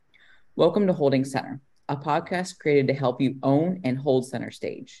Welcome to Holding Center, a podcast created to help you own and hold center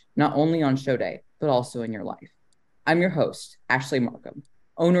stage, not only on show day, but also in your life. I'm your host, Ashley Markham,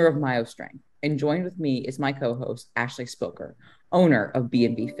 owner of Myo Strength, and joined with me is my co-host, Ashley Spilker, owner of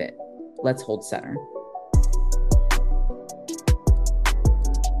B&B Fit. Let's hold center.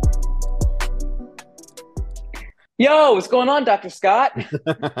 Yo, what's going on, Dr. Scott?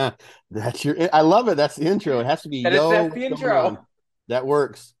 I love it. That's the intro. It has to be That's what's the going on? intro. That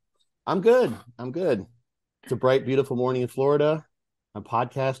works. I'm good. I'm good. It's a bright, beautiful morning in Florida. I'm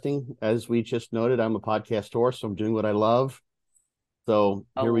podcasting. As we just noted, I'm a podcaster, so I'm doing what I love. So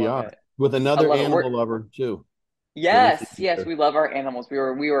I here we love are it. with I another love it. animal lover too. Very Yes, interesting. yes, we love our animals. We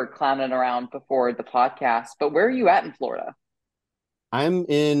were clowning around before the podcast, but where are you at in Florida? I'm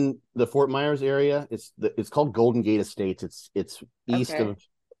in the Fort Myers area. It's called Golden Gate Estates. It's Okay.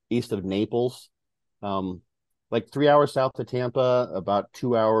 east of Naples, like 3 hours south of Tampa, about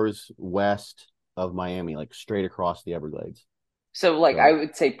 2 hours west of Miami, like straight across the Everglades. So like I So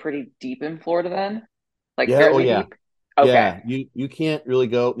would say pretty deep in Florida then? Like yeah, oh fairly yeah, deep? Okay. yeah. You can't really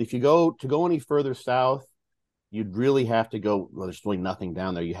go if you go any further south. You'd really have to go. Well, there's really nothing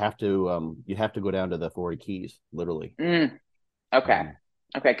down there. You have to go down to the 40 Keys, literally. Mm, okay. Um,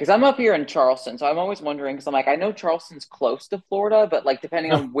 Okay, because I'm up here in Charleston, so I'm always wondering because I'm like I know Charleston's close to Florida, but like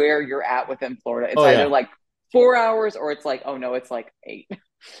depending on where you're at within Florida, it's oh either yeah, like 4 hours or it's like, oh no, it's like eight.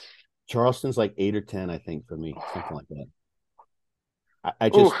 Charleston's like 8 or 10, I think, for me, something like that. I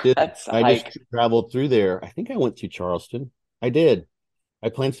Ooh, just did. that's a I just hike. traveled through there. I think I went through Charleston. I did. I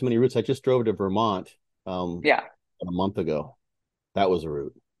planned so many routes. I just drove to Vermont Yeah. a month ago. That was a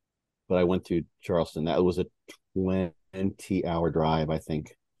route, but I went through Charleston. That was a 20-hour drive, I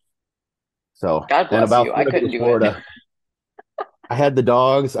think. So, God and bless you. about I 4 to couldn't do it. Florida. I had the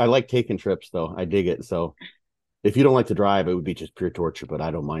dogs. I like taking trips, though. I dig it. So, if you don't like to drive, it would be just pure torture, but I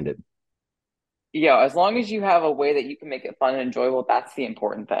don't mind it. Yeah, as long as you have a way that you can make it fun and enjoyable, that's the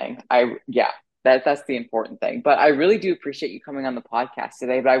important thing. Yeah, that's the important thing. But I really do appreciate you coming on the podcast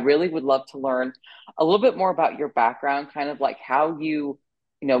today. But I really would love to learn a little bit more about your background, kind of like how you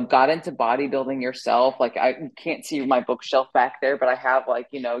got into bodybuilding yourself. Like I can't see my bookshelf back there, but I have like,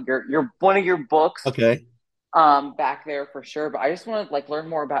 your one of your books Okay. back there for sure. But I just want to like learn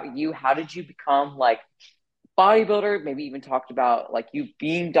more about you. How did you become like bodybuilder, maybe even talked about like you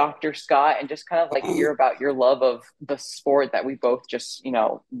being Dr. Scott and just kind of like hear about your love of the sport that we both just,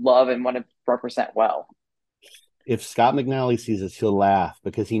 love and want to represent well. If Scott McNally sees this, he'll laugh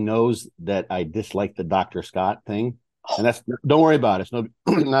because he knows that I dislike the Dr. Scott thing. And that's don't worry about it. It's no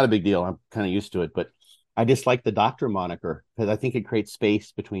not a big deal. I'm kind of used to it, but I dislike the doctor moniker because I think it creates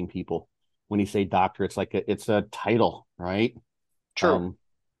space between people. When you say doctor, it's a title, right? True. Um,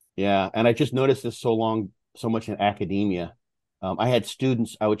 yeah, and I just noticed this so much in academia. I had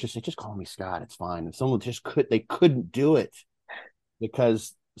students, I would just say, just call me Scott, it's fine. And someone they couldn't do it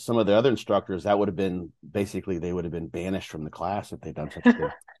because some of the other instructors, that would have been basically they would have been banished from the class if they'd done such a thing.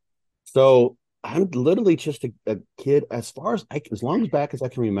 So I'm literally just a kid. As long as back as I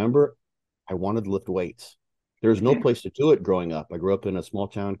can remember, I wanted to lift weights. There's no Mhm. place to do it growing up. I grew up in a small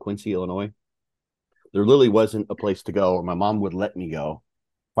town, Quincy, Illinois. There literally wasn't a place to go, or my mom would let me go.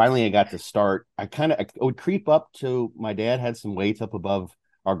 Finally, I got to start. I would creep up to my dad had some weights up above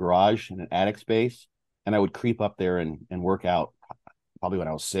our garage in an attic space, and I would creep up there and work out probably when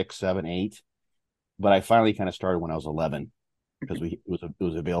I was 6, 7, 8. But I finally kind of started when I was 11 because it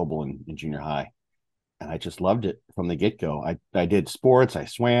was available in junior high, and I just loved it from the get go. I did sports. I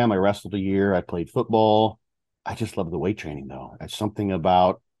swam. I wrestled a year. I played football. I just love the weight training though. It's something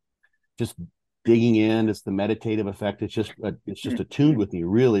about just digging in. It's the meditative effect. It's just attuned with me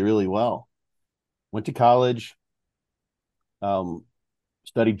really really well. Went to college. Um,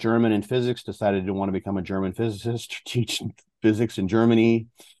 Studied German and physics. Decided I didn't want to become a German physicist. Teach physics in Germany.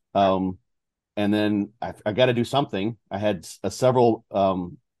 Um, and then I got to do something. I had several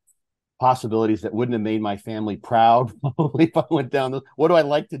possibilities that wouldn't have made my family proud probably if I went down the. What do I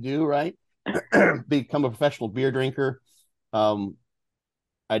like to do? Right, become a professional beer drinker. Um,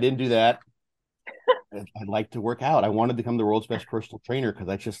 I didn't do that. I like to work out. I wanted to become the world's best personal trainer because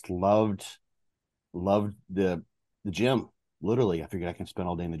I just loved the gym. Literally, I figured I can spend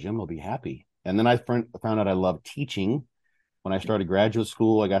all day in the gym. I'll be happy. And then I found out I love teaching. When I started graduate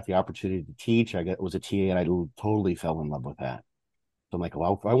school, I got the opportunity to teach. Was a TA, and I totally fell in love with that. So I'm like,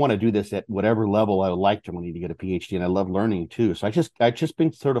 well, if I want to do this at whatever level I would like to, I need to get a PhD, and I love learning too. So I just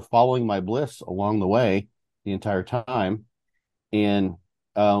been sort of following my bliss along the way the entire time. And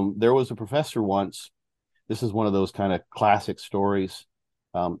there was a professor once. This is one of those kind of classic stories.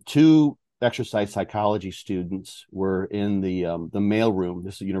 Two exercise psychology students were in the mail room.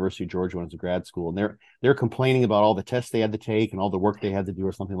 This is the University of Georgia when I was in grad school, and they're complaining about all the tests they had to take and all the work they had to do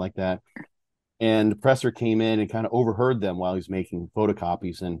or something like that. And the professor came in and kind of overheard them while he was making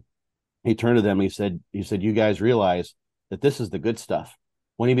photocopies, and he turned to them and he said, "You guys realize that this is the good stuff.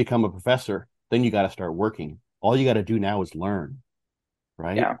 When you become a professor, then you got to start working. All you got to do now is learn,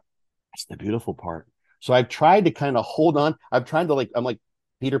 right? Yeah. That's the beautiful part." So I've tried to kind of hold on. I've tried to I'm like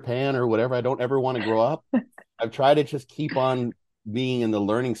Peter Pan or whatever. I don't ever want to grow up. I've tried to just keep on being in the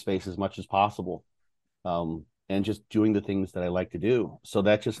learning space as much as possible, and just doing the things that I like to do. So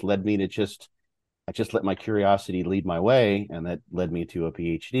that just led me to I just let my curiosity lead my way, and that led me to a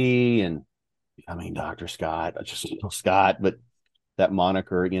PhD and becoming Dr. Scott. I just Scott, but that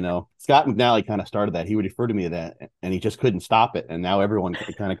moniker, Scott McNally kind of started that. He would refer to me to that, and he just couldn't stop it. And now everyone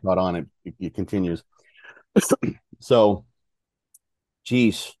kind of caught on. It continues. So,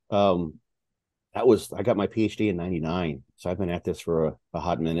 geez, I got my PhD in '99, so I've been at this for a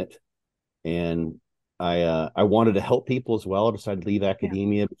hot minute, and I wanted to help people as well. I decided to leave Yeah.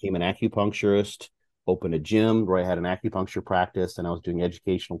 academia, became an acupuncturist, opened a gym where I had an acupuncture practice, and I was doing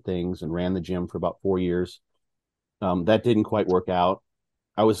educational things and ran the gym for about 4 years. That didn't quite work out.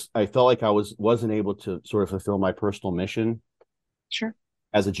 I felt like wasn't able to sort of fulfill my personal mission Sure.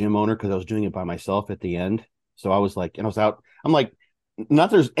 as a gym owner because I was doing it by myself at the end. So I was like, and I was out. I'm like,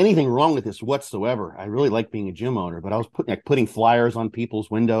 not there's anything wrong with this whatsoever. I really like being a gym owner, but I was putting flyers on people's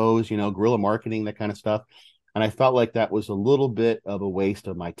windows, guerrilla marketing, that kind of stuff. And I felt like that was a little bit of a waste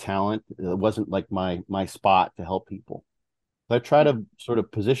of my talent. It wasn't like my spot to help people. So I try to sort of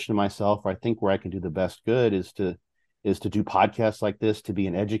position myself. I think where I can do the best good is to do podcasts like this, to be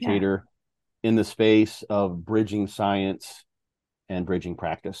an Yeah. educator in the space of bridging science and bridging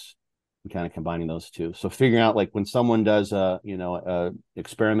practice and kind of combining those two. So figuring out like when someone does a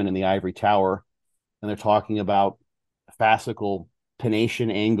experiment in the ivory tower and they're talking about fascicle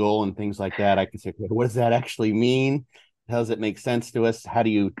pination angle and things like that, I can say, what does that actually mean? How does it make sense to us? How do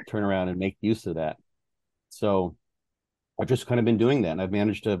you turn around and make use of that? So I've just kind of been doing that. And I've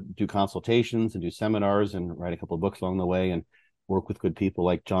managed to do consultations and do seminars and write a couple of books along the way and work with good people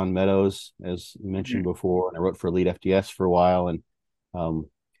like John Meadows, as you mentioned Mhm. before. And I wrote for Elite FDS for a while. And um,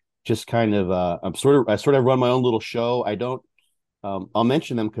 just kind of, I sort of run my own little show. I don't, I'll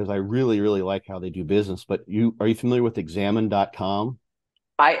mention them because I really, really like how they do business. But are you familiar with examine.com?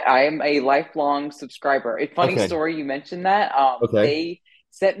 I am a lifelong subscriber. A funny Okay. story you mentioned that. Okay. They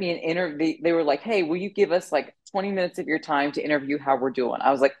sent me an interview. They were like, "Hey, will you give us like 20 minutes of your time to interview how we're doing?"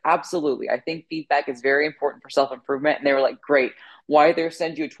 I was like, "Absolutely. I think feedback is very important for self-improvement." And they were like, "Great. Why either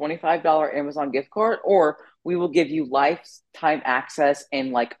send you a $25 Amazon gift card or we will give you lifetime access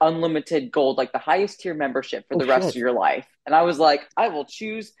and like unlimited gold, like the highest tier membership for Oh, the rest of shit. your life." And I was like, "I will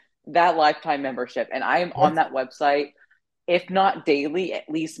choose that lifetime membership." And I am on That's, that website if not daily, at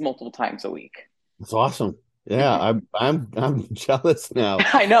least multiple times a week. that's awesome. Yeah. Mhm. I'm jealous now.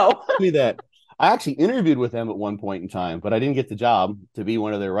 I know. Me that. I actually interviewed with them at one point in time, but I didn't get the job to be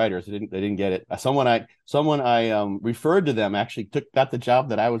one of their writers. They didn't get it. Someone I referred to them actually got the job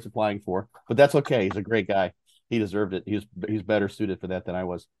that I was applying for, but that's okay. He's a great guy. He deserved it. He's better suited for that than I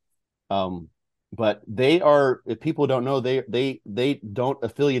was. Um, but they are, if people don't know, they don't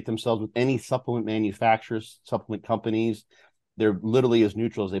affiliate themselves with any supplement manufacturers, supplement companies. They're literally as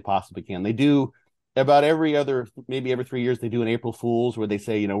neutral as they possibly can. They do about maybe every 3 years, they do an April Fools where they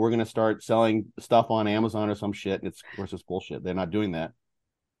say, we're going to start selling stuff on Amazon or some shit. And of course, it's bullshit. They're not doing that.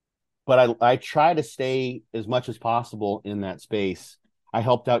 But I try to stay as much as possible in that space. I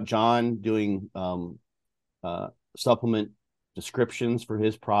helped out John doing uh, supplement descriptions for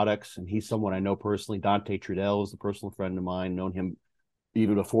his products, and he's someone I know personally. Dante Trudell is a personal friend of mine. Known him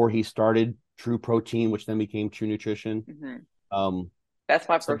even before he started True Protein, which then became True Nutrition. Mhm. Um, That's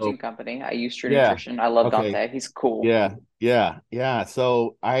my so protein company. I use True yeah, Nutrition. I love okay, Dante. He's cool. yeah, yeah.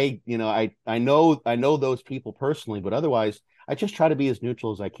 So I know those people personally, but otherwise, I just try to be as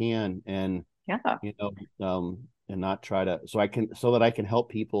neutral as I can, and Yeah. and not try to so that I can help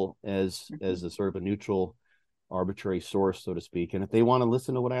people as Mhm. a sort of a neutral arbitrary source, so to speak. And if they want to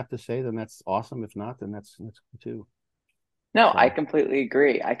listen to what I have to say, then that's awesome. If not, then that's cool too. No, I So completely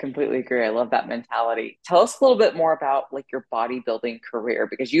agree. I completely agree. I love that mentality. Tell us a little bit more about like your bodybuilding career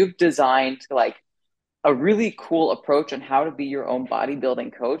because you've designed like a really cool approach on how to be your own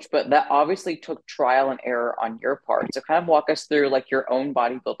bodybuilding coach, but that obviously took trial and error on your part. So kind of walk us through like your own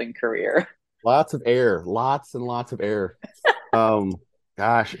bodybuilding career. lots of air, lots and lots of air. Um,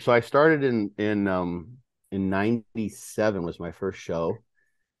 gosh, so I started in '97 was my first show,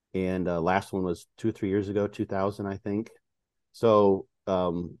 and last one was 2 or 3 years ago, 2000, I think. So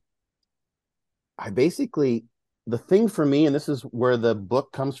I basically, the thing for me, and this is where the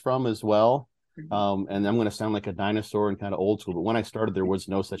book comes from as well. Mhm. And I'm going to sound like a dinosaur and kind of old school, but when I started, there was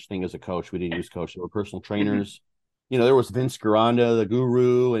no such thing as a coach. We didn't use coach. There were personal Mhm. trainers. There was Vince Garanda, the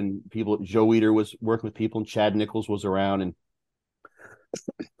guru, and people. Joe Eater was working with people, and Chad Nichols was around, and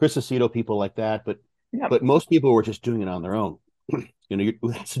Chris Aceto, people like that. But Yep. but most people were just doing it on their own.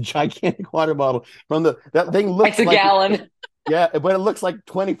 That's a gigantic water bottle from that thing It's looks a like gallon. yeah, but it looks like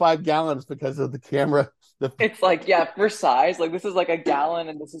 25 gallons because of the camera. The It's like, yeah, for size, like this is like a gallon,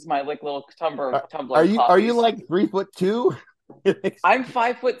 and this is my like little tumbler are, tumbler are of you coffees. like 3'2"? I'm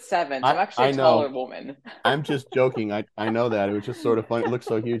 5'7", so I'm actually a I taller know. woman. I'm just joking. I know that. It was just sort of funny. It looks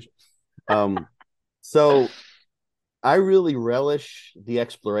so huge. Um, so I really relish the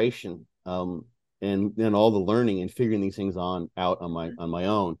exploration, and all the learning and figuring these things out on my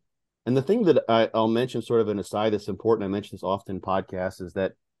own. And the thing that I'll mention, sort of an aside that's important, I mention this often in podcasts, is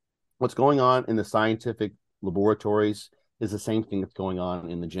that what's going on in the scientific laboratories is the same thing that's going on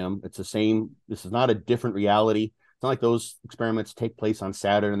in the gym. It's the same. This is not a different reality. It's not like those experiments take place on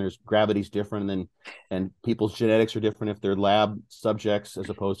Saturn and there's gravity's different and people's genetics are different if they're lab subjects as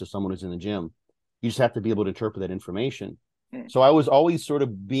opposed to someone who's in the gym. You just have to be able to interpret that information. Mm. So I was always sort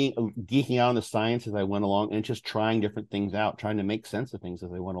of being geeking out on the science as I went along and just trying different things out, trying to make sense of things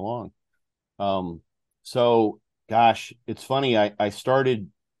as I went along. Um, so gosh, it's funny. I started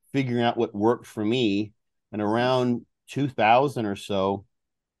figuring out what worked for me, and around 2000 or so,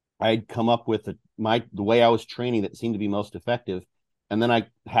 I'd come up with the way I was training that seemed to be most effective. And then I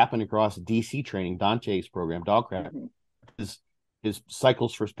happened across DC training, Dante's program, Dogcraft. Mhm. His his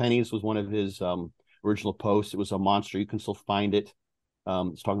Cycles for Pennies was one of his original posts. It was a monster. You can still find it.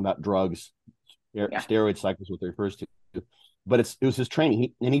 It's talking about drugs, Yeah. steroid cycles, what they refers to. But it was his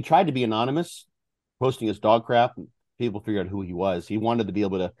training. He tried to be anonymous, posting his dog crap, and people figured out who he was. He wanted to be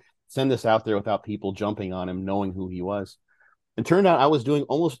able to send this out there without people jumping on him, knowing who he was. It turned out I was doing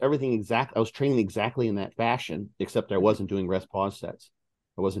almost everything exact. I was training exactly in that fashion, except I Mhm. wasn't doing rest pause sets.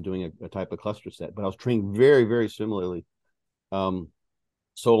 I wasn't doing a type of cluster set, but I was training very, very similarly. Um,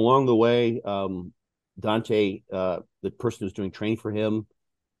 so along the way, Dante, the person who's doing training for him,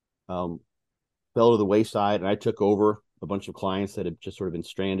 um, fell to the wayside, and I took over a bunch of clients that had just sort of been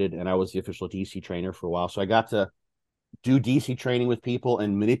stranded, and I was the official DC trainer for a while. So I got to do DC training with people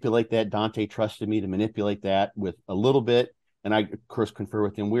and manipulate that. Dante trusted me to manipulate that with a little bit. And I, of course, confer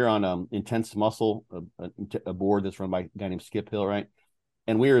with him. We're on Intense Muscle, a board that's run by a guy named Skip Hill, right?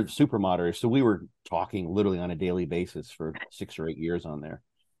 And we were super moderators. So we were talking literally on a daily basis for 6 or 8 years on there.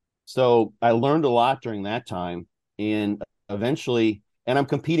 So I learned a lot during that time. And eventually, and I'm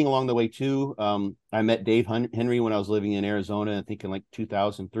competing along the way too. I met Dave Henry when I was living in Arizona, I think in like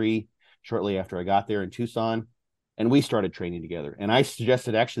 2003, shortly after I got there in Tucson. And we started training together. And I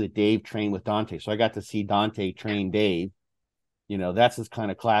suggested actually that Dave train with Dante. So I got to see Dante train Dave. That's as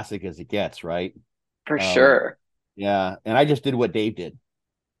kind of classic as it gets, right? For Um, sure. yeah. And I just did what Dave did.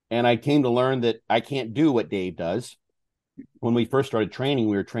 And I came to learn that I can't do what Dave does. When we first started training,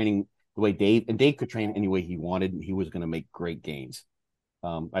 we were training the way Dave could train any way he wanted, and he was going to make great gains.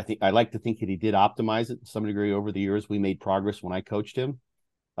 I like to think that he did optimize it to some degree over the years. We made progress when I coached him.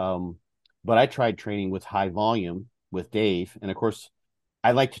 Um, but I tried training with high volume with Dave. And of course,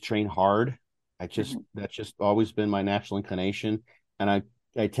 I like to train hard. Mhm. That's just always been my natural inclination. And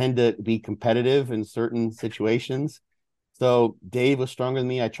I tend to be competitive in certain situations. So Dave was stronger than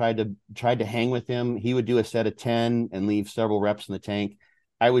me. I tried to hang with him. He would do a set of 10 and leave several reps in the tank.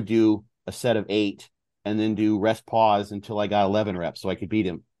 I would do a set of 8 and then do rest pause until I got 11 reps so I could beat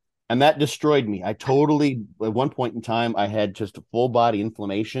him. And that destroyed me. At one point in time, I had just a full body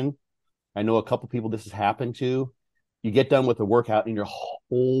inflammation. I know a couple people this has happened to. You get done with the workout and your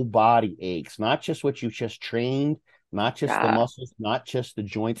whole body aches, not just what you just trained, not just the Yeah. muscles, not just the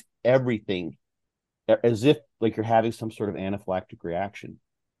joints, everything, as if like you're having some sort of anaphylactic reaction.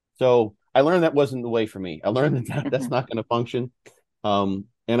 So I learned that wasn't the way for me. I learned that's Mhm. not going to function.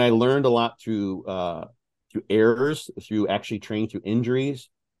 And I learned a lot through errors, through actually training through injuries.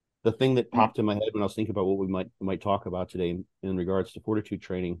 The thing that Mhm. popped in my head when I was thinking about what we might talk about today in regards to fortitude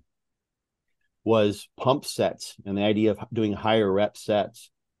training was pump sets and the idea of doing higher rep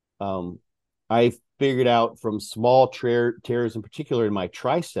sets. Um, I figured out from small tears, in particular in my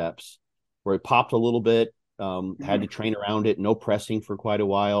triceps, where it popped a little bit, had to Mhm. train around it, no pressing for quite a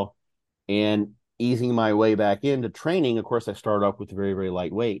while, and easing my way back into training. Of course, I started off with very, very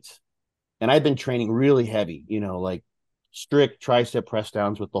light weights. And I've been training really heavy, like strict tricep press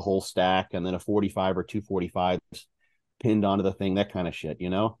downs with the whole stack and then a 45 or 245s pinned onto the thing, that kind of shit.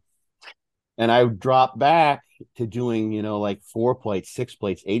 And I dropped back to doing, like 4 plates, 6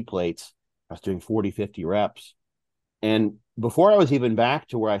 plates, 8 plates. I was doing 40, 50 reps. And before I was even back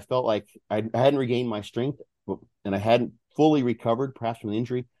to where I felt like I hadn't regained my strength and I hadn't fully recovered, perhaps from the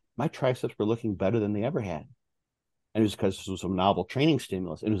injury, my triceps were looking better than they ever had. And it was because this was a novel training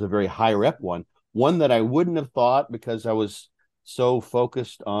stimulus. It was a very high rep one that I wouldn't have thought because I was so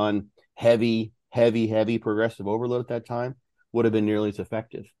focused on heavy progressive overload at that time would have been nearly as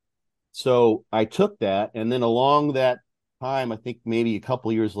effective. So I took that, and then along that time, I think maybe a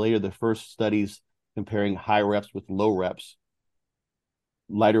couple of years later, the first studies comparing high reps with low reps,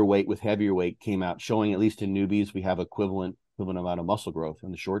 lighter weight with heavier weight came out, showing at least in newbies we have equivalent amount of muscle growth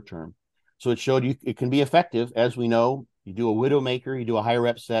in the short term. So it showed you it can be effective, as we know. You do a widowmaker, you do a high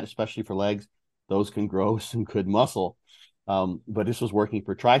rep set, especially for legs, those can grow some good muscle. But this was working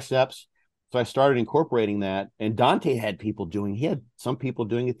for triceps. So I started incorporating that. And Dante had people doing, he had some people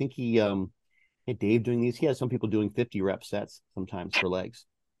doing, I think he had Dave doing these. He had some people doing 50 rep sets sometimes for legs,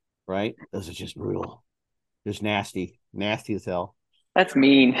 right? Those are just brutal. Just nasty as hell. That's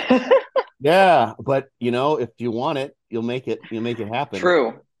mean. Yeah, but if you want it, you'll make it happen.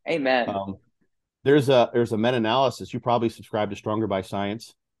 True. Amen. Um, there's a meta-analysis. You probably subscribe to Stronger by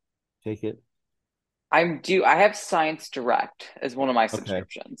Science. Take it. I have Science Direct as one of my Okay.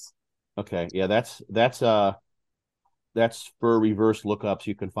 subscriptions. Okay. Yeah, that's for reverse lookups.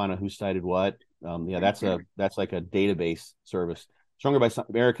 You can find out who cited what. Yeah, Hmm. that's like a database service. Stronger by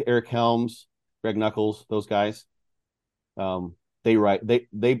Eric Helms, Greg Knuckles, those guys. They write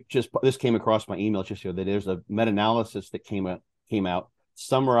they just this came across my email just here that there's a meta-analysis that came out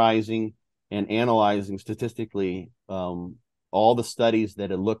summarizing and analyzing statistically all the studies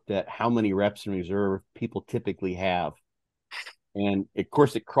that had looked at how many reps in reserve people typically have. And of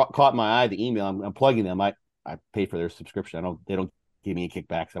course, it caught my eye. The email, I'm plugging them. I pay for their subscription. They don't give me any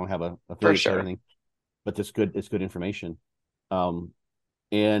kickbacks. I don't have a For affiliate code or sure. anything, but it's good information. Um,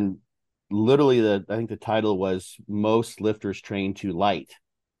 and literally, I think the title was "Most Lifters Train Too Light."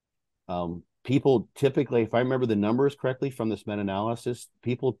 People typically, if I remember the numbers correctly from this meta-analysis,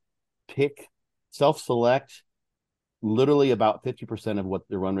 people pick self-select literally about 50% of what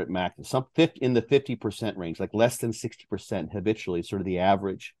the run rate max is. Some 50, in the 50% range, like less than 60% habitually, sort of the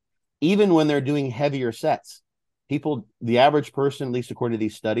average. Even when they're doing heavier sets, the average person, at least according to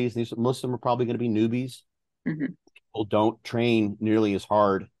these studies, most of them are probably going to be newbies. Hmm. People don't train nearly as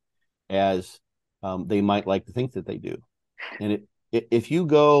hard as they might like to think that they do. And if you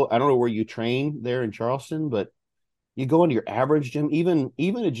go, I don't know where you train there in Charleston, but you go into your average gym, even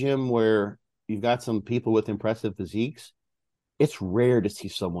a gym where you've got some people with impressive physiques, it's rare to see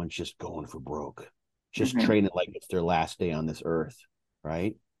someone just going for broke, just Hmm. training like it's their last day on this earth,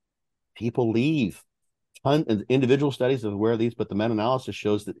 right? People leave. Individual studies of where these, but the meta-analysis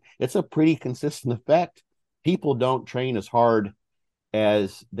shows that it's a pretty consistent effect. People don't train as hard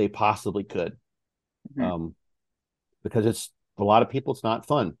as they possibly could, Hmm. um, because it's a lot of people. It's not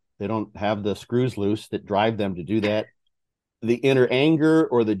fun. They don't have the screws loose that drive them to do that. The inner anger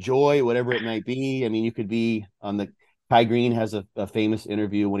or the joy, whatever it might be. I mean, you could be on the Kai Green has a famous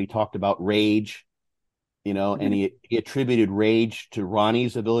interview when he talked about rage, and Hmm. he attributed rage to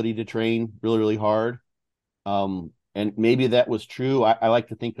Ronnie's ability to train really, really hard. And maybe that was true. I like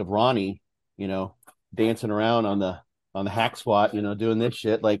to think of Ronnie, you know, dancing around on the hack squat, doing this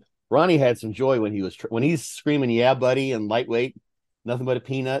shit. Like Ronnie had some joy when when he's screaming, "Yeah, buddy," and lightweight, nothing but a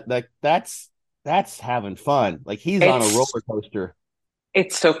peanut. Like that's having fun. Like he's on a It's roller coaster.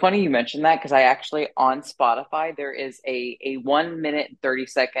 it's so funny you mentioned that because I actually on Spotify there is a 1 minute and 30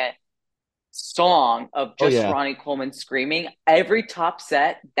 second song of Oh just yeah, Ronnie Coleman screaming. Every top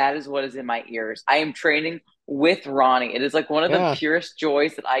set, that is what is in my ears. I am training with Ronnie. It is like one of the yeah, purest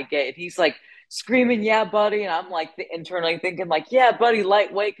joys that I get. And he's like screaming, "Yeah, buddy," and I'm like internally thinking, like, "Yeah, buddy,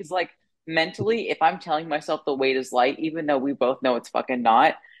 lightweight." Because like mentally, if I'm telling myself the weight is light, even though we both know it's fucking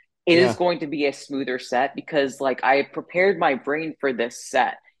not, it is yeah. going to be a smoother set because like I prepared my brain for this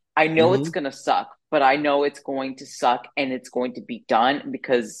set. I know it's Mm-hmm. going to suck, but I know it's going to suck and it's going to be done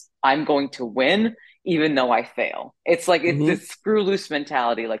because I'm going to win even though I fail. It's like it's Mm-hmm. this screw loose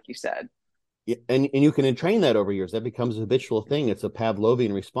mentality, like you said. Yeah, and you can entrain that over years. That becomes a habitual thing. It's a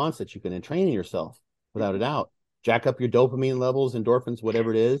Pavlovian response that you can entrain in yourself without a Mhm. doubt. Jack up your dopamine levels, endorphins,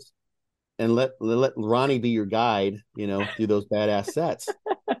 whatever it is, and let Ronnie be your guide, through those badass sets.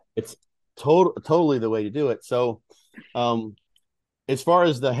 It's totally the way to do it. So, um, as far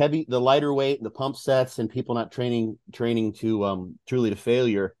as the lighter weight, the pump sets, and people not training to truly to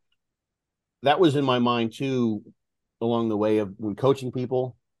failure, that was in my mind too, along the way of when coaching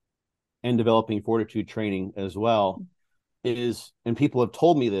people and developing fortitude training as well. And people have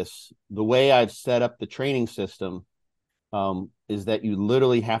told me this, the way I've set up the training system is that you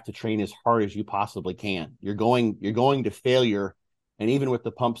literally have to train as hard as you possibly can. You're going to failure, and even with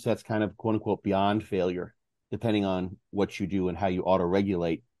the pump sets, kind of quote unquote beyond failure, depending on what you do and how you auto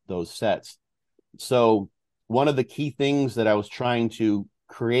regulate those sets. So one of the key things that I was trying to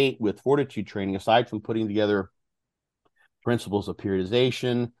create with Fortitude training, aside from putting together principles of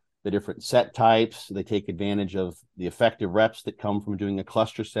periodization, the different set types, they take advantage of the effective reps that come from doing a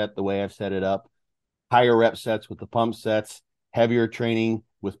cluster set the way I've set it up, higher rep sets with the pump sets, heavier training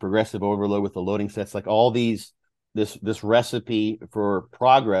with progressive overload with the loading sets, like all these, this recipe for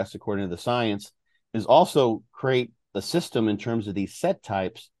progress, according to the science, is also create a system in terms of these set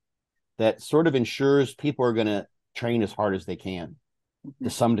types that sort of ensures people are going to train as hard as they can to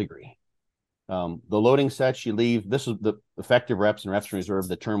Mhm. some degree. The loading sets you leave. This is the effective reps and reps in reserve.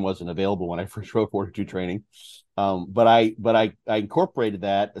 The term wasn't available when I first wrote Fortitude training, but I incorporated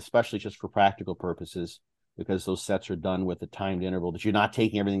that, especially just for practical purposes, because those sets are done with a timed interval that you're not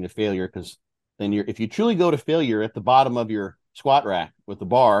taking everything to failure. Because then if you truly go to failure at the bottom of your squat rack with the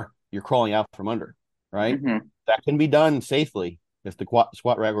bar, you're crawling out from under, right? Mhm. That can be done safely if the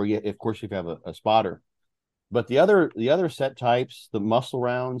squat rack, or of course, if you have a spotter. But the other set types, the muscle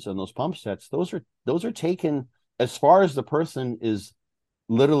rounds and those pump sets, those are taken as far as the person is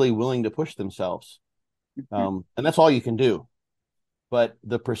literally willing to push themselves, Mhm. and that's all you can do. But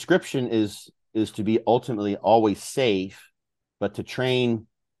the prescription is to be ultimately always safe, but to train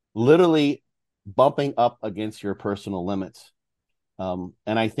literally bumping up against your personal limits. And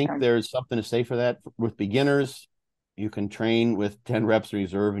I think Yeah. there's something to say for that. With beginners, you can train with 10 reps in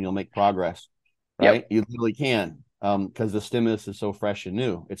reserve and you'll make progress, Yep. right? You literally can, because the stimulus is so fresh and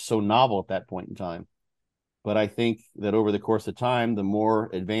new. It's so novel at that point in time. But I think that over the course of time, the more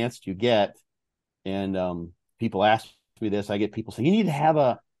advanced you get, and people ask me this, I get people saying, you need to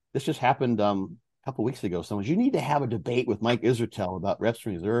have this just happened a couple of weeks ago. Someone, you need to have a debate with Mike Israetel about reps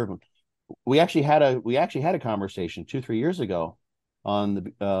in reserve. And we actually had a conversation 2-3 years ago on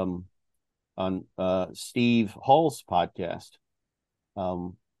the on Steve Hall's podcast,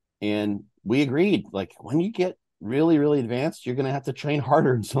 and we agreed, like, when you get really really advanced, you're going to have to train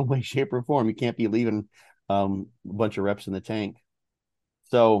harder in some way, shape, or form. You can't be leaving a bunch of reps in the tank.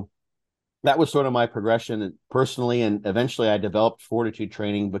 So that was sort of my progression personally, and eventually I developed Fortitude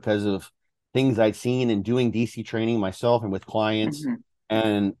training because of things I'd seen in doing DC training myself and with clients. Mhm.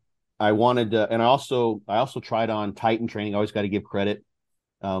 And I wanted to, and I also tried on Titan training. I always got to give credit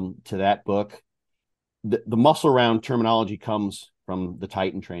to that book. The muscle round terminology comes from the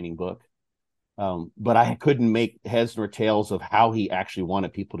Titan training book, but I couldn't make heads nor tails of how he actually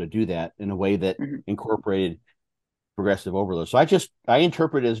wanted people to do that in a way that Mhm. incorporated progressive overload. So I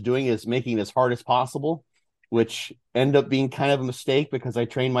interpret it as doing it, as making it as hard as possible, which ended up being kind of a mistake because I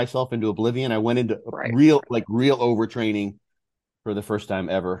trained myself into oblivion. I went into Right. real overtraining for the first time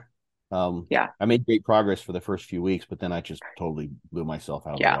ever. Yeah. I made great progress for the first few weeks, but then I just totally blew myself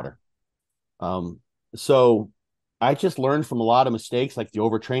out of the Yeah. water. Um, so I just learned from a lot of mistakes, like the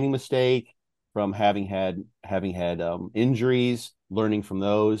overtraining mistake, from having had injuries, learning from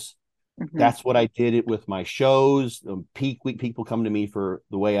those. Mhm. That's what I did it with my shows. Peak week, people come to me for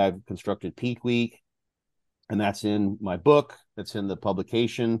the way I've constructed peak week, and that's in my book. That's in the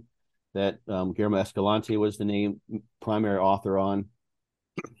publication that Guillermo Escalante was the name primary author on.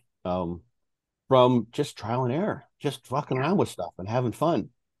 Um, from just trial and error, just fucking Yeah. around with stuff and having fun.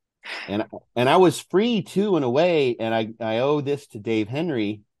 And I was free too in a way, and I owe this to Dave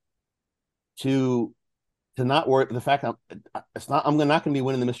Henry to not worry the fact that I'm not going to be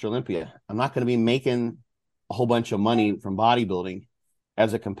winning the Mr. Olympia. I'm not going to be making a whole bunch of money from bodybuilding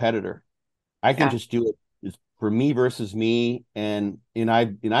as a competitor. I can Yeah. just do it for me versus me. And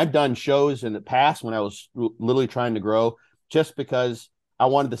I've done shows in the past when I was literally trying to grow, just because I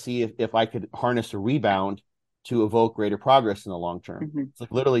wanted to see if I could harness a rebound to evoke greater progress in the long term. Mhm. It's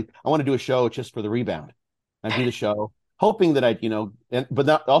like, literally, I want to do a show just for the rebound. I do the show hoping that but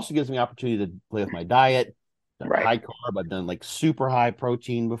that also gives me opportunity to play with my diet. Done Right. high carb. I've done like super high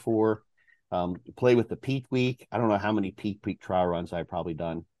protein before. Play with the peak week. I don't know how many peak trial runs I've probably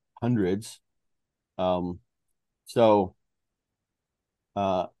done, hundreds. Um, so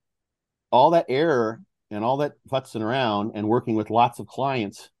uh, all that error and all that futzing around and working with lots of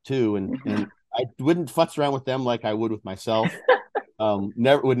clients too, and Mhm. I wouldn't futz around with them like I would with myself.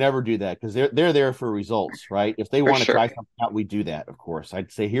 Never do that, because they're there for results, right? If they For want to sure. try something out, we do that, of course.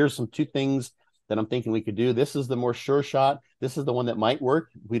 I'd say, here's some two things that I'm thinking we could do. This is the more sure shot. This is the one that might work.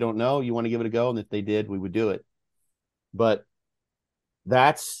 We don't know. You want to give it a go, and if they did, we would do it. But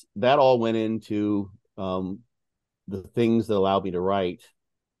that all went into the things that allowed me to write.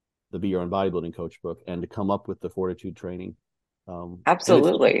 the Be Your Own Bodybuilding Coach book, and to come up with the Fortitude training. And it's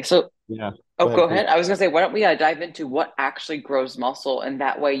Absolutely. So, yeah. oh, Go go ahead, ahead. please. I was going to say, why don't we dive into what actually grows muscle? And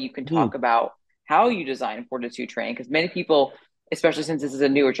that way you can Hmm. talk about how you design fortitude training. Because many people, especially since this is a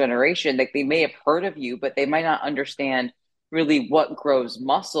newer generation, like they may have heard of you, but they might not understand really what grows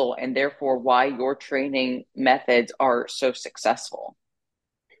muscle and therefore why your training methods are so successful.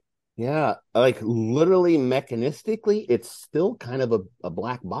 Yeah, like literally mechanistically, it's still kind of a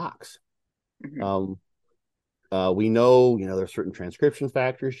black box. Hmm. Um, we know, there's certain transcription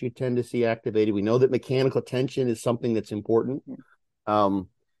factors you tend to see activated. We know that mechanical tension is something that's important. Hmm. Um,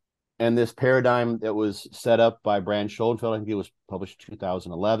 and this paradigm that was set up by Brand Schoenfeld, I think it was published in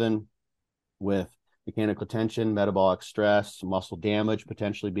 2011, with mechanical tension, metabolic stress, muscle damage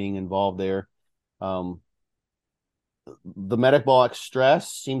potentially being involved there. Um, the metabolic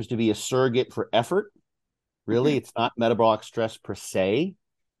stress seems to be a surrogate for effort. Really, Hmm. it's not metabolic stress per se.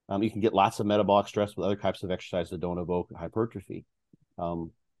 You can get lots of metabolic stress with other types of exercise that don't evoke hypertrophy.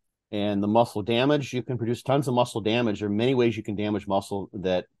 Um, and the muscle damage, you can produce tons of muscle damage. There are many ways you can damage muscle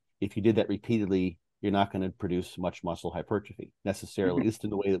that if you did that repeatedly, you're not going to produce much muscle hypertrophy necessarily, at Hmm. least in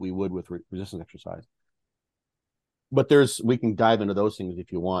the way that we would with resistance exercise. But we can dive into those things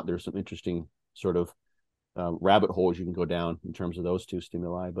if you want. There's some interesting sort of rabbit holes you can go down in terms of those two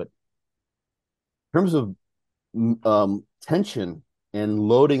stimuli. But in terms of tension and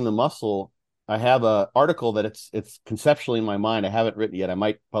loading the muscle, I have a article that it's conceptually in my mind. I haven't written yet. I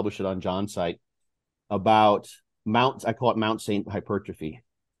might publish it on John's site about Mount. I call it Mount Saint hypertrophy,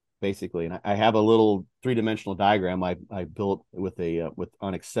 basically. And I have a little 3-dimensional diagram I built with with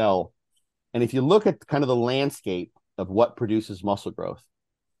on Excel. And if you look at kind of the landscape of what produces muscle growth,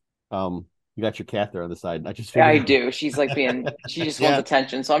 you got your cat there on the side. I just figured I out. do. She's like she just wants Yeah,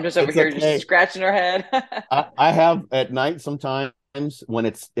 attention. So I'm just over it's here just okay. scratching her head. I have at night sometimes when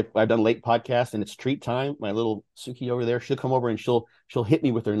if I've done late podcast and it's treat time, my little Suki over there, she'll come over and she'll hit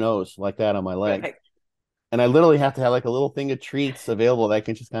me with her nose like that on my leg. Right. And I literally have to have like a little thing of treats available that I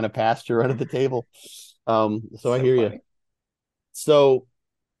can just kind of pass to her under the table. So I So hear you. funny. So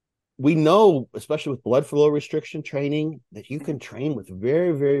we know, especially with blood flow restriction training, that you Mhm. can train with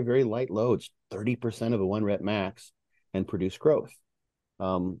very, very, very light loads, 30% of a 1 rep max, and produce growth.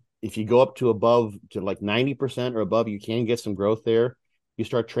 If you go up to like 90% or above, you can get some growth there. You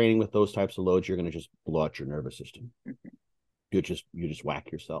start training with those types of loads, you're going to just blow out your nervous system. You just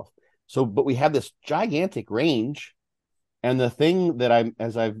whack yourself. So, but we have this gigantic range. And the thing that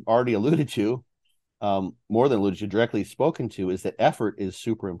as I've already alluded to, more than alluded to, directly spoken to, is that effort is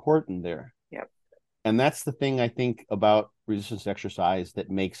super important there. Yep. And that's the thing I think about resistance exercise that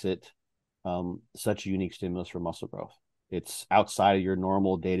makes it such a unique stimulus for muscle growth. It's outside of your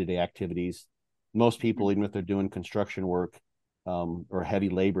normal day-to-day activities. Most Mhm. people, even if they're doing construction work or heavy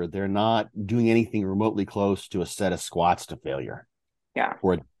labor, they're not doing anything remotely close to a set of squats to failure Yeah.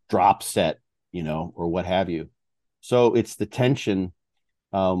 or a drop set, or what have you. So it's the tension.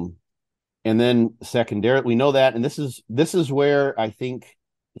 And then secondarily, we know that, and this is where I think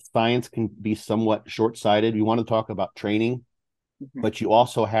science can be somewhat short-sighted. You want to talk about training, Mhm. but you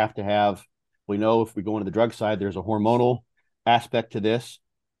also have to have. We know if we go into the drug side, there's a hormonal aspect to this,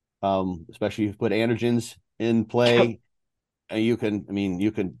 especially if you put androgens in Yep. play. And you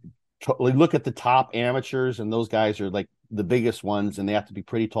can totally look at the top amateurs, and those guys are like the biggest ones, and they have to be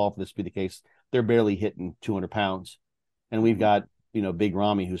pretty tall for this to be the case. They're barely hitting 200 pounds, and we've Mhm. got Big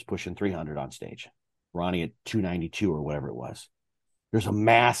Rami who's pushing 300 on stage, Ronnie at 292 or whatever it was. There's a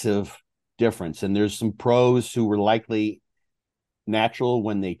massive difference, and there's some pros who were likely natural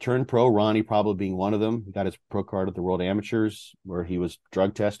when they turned pro. Ronnie probably being one of them. He got his pro card at the World Amateurs where he was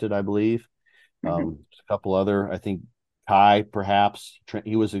drug tested, I believe. Mhm. A couple other, I think Kai, perhaps.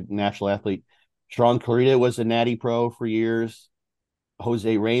 He was a natural athlete. Sean Clarita was a natty pro for years.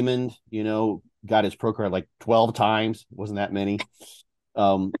 Jose Raymond, got his pro card like 12 times. Wasn't that many.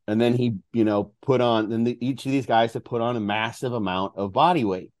 And then he, put on, and each of these guys have put on a massive amount of body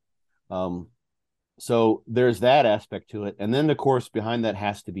weight. Um, so there's that aspect to it. And then, of course, behind that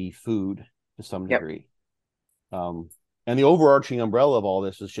has to be food to some Yep. degree. Um, and the overarching umbrella of all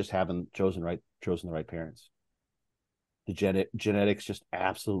this is just having chosen the right parents. The genetics just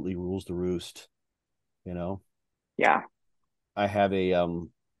absolutely rules the roost. You know, Yeah. I have a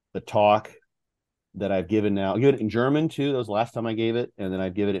talk that I've given now. I give it in German too. That was the last time I gave it, and then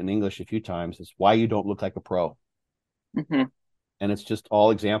I've given it in English a few times. It's why you don't look like a pro, Hmm. and it's just all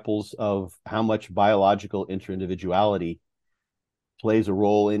examples of how much biological interindividuality plays a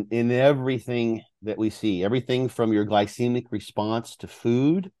role in everything that we see. Everything from your glycemic response to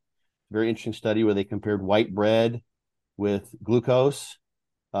food. Very interesting study where they compared white bread with glucose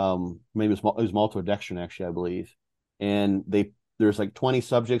Maybe it was maltodextrin, actually, I believe. And there's like 20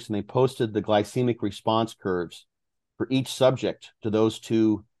 subjects, and they posted the glycemic response curves for each subject to those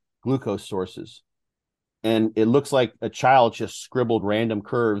two glucose sources. And it looks like a child just scribbled random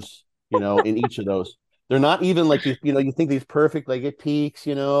curves, in each of those. They're not even like you think these perfect, like it peaks,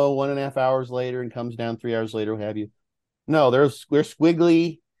 1.5 hours later and comes down 3 hours later, what have you. No, they're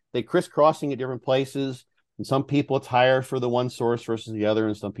squiggly. They crisscrossing at different places. And some people it's higher for the one source versus the other,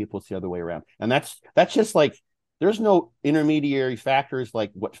 and some people it's the other way around. And that's just like there's no intermediary factors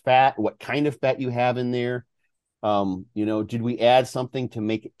like what kind of fat you have in there. Did we add something to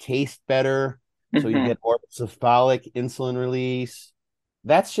make it taste better so you Hmm. get more cephalic insulin release?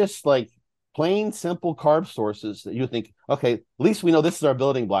 That's just like plain simple carb sources that you think, okay, at least we know this is our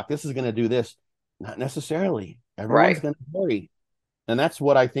building block. This is going to do this. Not necessarily. Everyone's Right. going to vary. And that's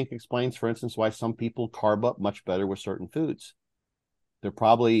what I think explains, for instance, why some people carb up much better with certain foods. They're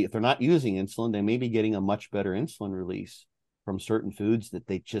probably, if they're not using insulin, they may be getting a much better insulin release from certain foods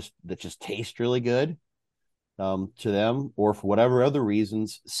that just taste really good to them, or for whatever other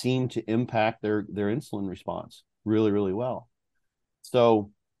reasons, seem to impact their insulin response really, really well.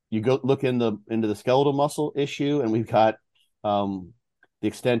 So you go look into the skeletal muscle issue, and we've got the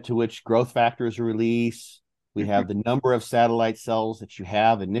extent to which growth factors are released. We Hmm. have the number of satellite cells that you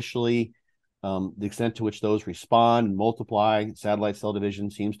have initially, the extent to which those respond and multiply. Satellite cell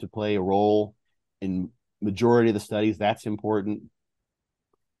division seems to play a role in majority of the studies. That's important.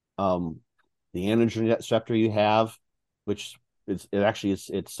 Um, the androgen receptor you have, which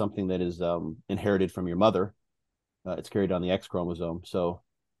it's something that is inherited from your mother. It's carried on the X chromosome. So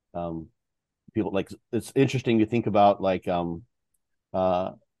um, people like it's interesting to think about like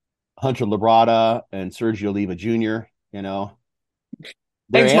uh, Hunter Labrada and Sergio Oliva Jr.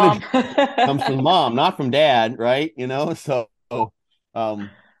 Their Thanks, Mom. antigen comes from mom, not from dad, right? So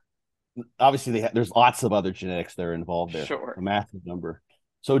um, obviously there's lots of other genetics that are involved there, a Sure. massive number.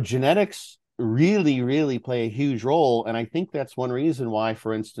 So genetics really, really play a huge role, and I think that's one reason why,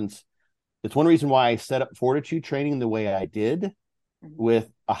 for instance, it's one reason why I set up Fortitude training the way I did Hmm.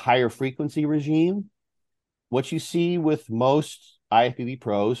 with a higher frequency regime. What you see with most IFBB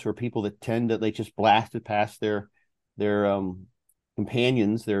pros or people that tend to they just blasted past their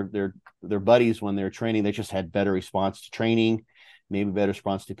companions, their buddies when they're training, they just had better response to training, maybe better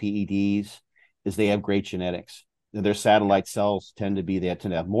response to PEDs, is they have great genetics. Their Yeah. satellite cells they tend to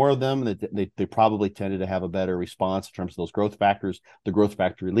have more of them. They probably tended to have a better response in terms of those growth factors, the growth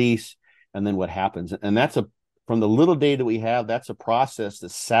factor release, and then what happens. And that's from the little data we have, that's a process, the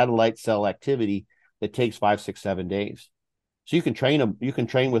satellite cell activity that takes 5, 6, 7 days. So you can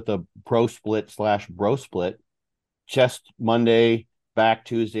train with a pro split / bro split, chest Monday, back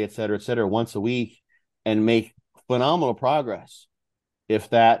Tuesday, et cetera, once a week, and make phenomenal progress if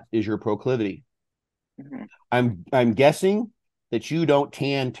that is your proclivity. Hmm. I'm guessing that you don't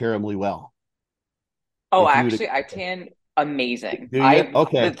tan terribly well. Oh, If you would actually, I tan amazing. do you? I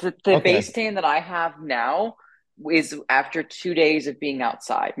Okay. the Okay. base tan that I have now is after 2 days of being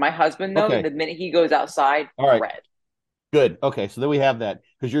outside. My husband, though, Okay. the minute he goes outside, All right. red. Good. Okay. So then we have that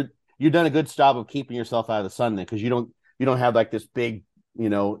because you've done a good job of keeping yourself out of the sun then because you don't have like this big,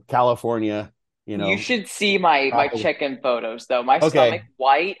 California, you You know, should see my tropical. chicken photos, though. My stomach Okay.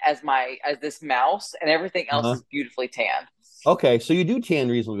 white as this mouse, and everything else Uh-huh. is beautifully tan. Okay, so you do tan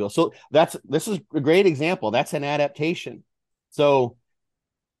reasonably well. So this is a great example. That's an adaptation. So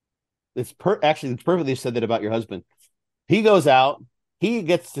it's perfectly said that about your husband. He goes out, he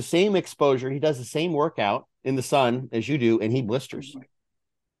gets the same exposure, he does the same workout in the sun as you do, and he blisters. Mhm.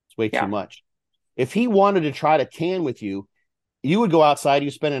 It's way too Yeah. much. If he wanted to try to tan with you, you would go outside,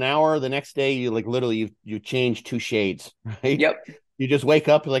 you spend an hour, the next day you like literally you change 2 shades, right? Yep. You just wake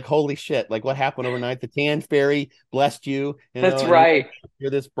up like holy shit, like what happened overnight? The tan fairy blessed you, That's and right.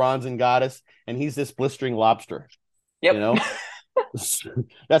 you're this bronzing goddess, and he's this blistering lobster, you Yep. know.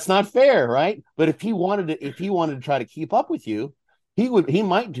 That's not fair, right? But if he wanted to try to keep up with you, he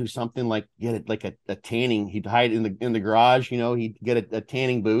might do something like get it like a tanning. He'd hide in the garage, he'd get a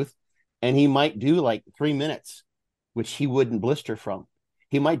tanning booth, and he might do like 3 minutes, which he wouldn't blister from.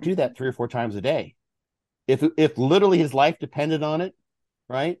 He might do Mhm. that 3 or 4 times a day. If literally his life depended on it,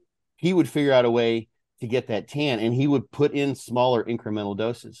 right? He would figure out a way to get that tan, and he would put in smaller incremental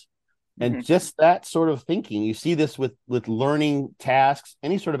doses. And Mhm. just that sort of thinking, you see this with learning tasks,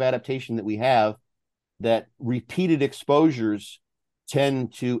 any sort of adaptation that we have, that repeated exposures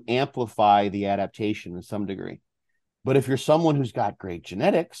tend to amplify the adaptation in some degree. But if you're someone who's got great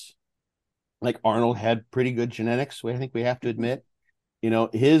genetics, like Arnold had pretty good genetics, I think we have to Mhm. admit,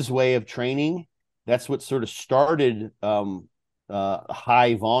 his way of training, that's what sort of started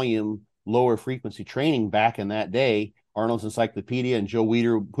high volume, lower frequency training back in that day, Arnold's Encyclopedia and Joe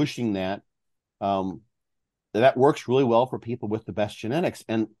Weider pushing that, um, that works really well for people with the best genetics.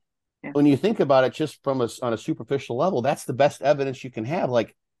 And Yeah. when you think about it, just from on a superficial level, that's the best evidence you can have.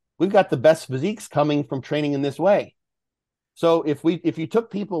 Like, we've got the best physiques coming from training in this way. So if you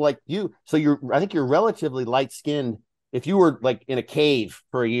took people like you, so I think you're relatively light skinned. If you were like in a cave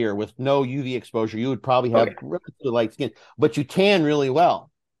for a year with no UV exposure, you would probably Oh have relatively light skin, but you tan really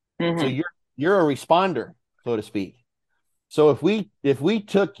well. yeah. So Hmm. you're a responder, so to speak. So if we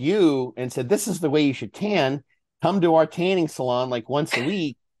took you and said this is the way you should tan, come to our tanning salon like once a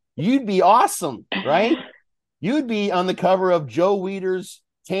week, you'd be awesome, right? You'd be on the cover of Joe Weider's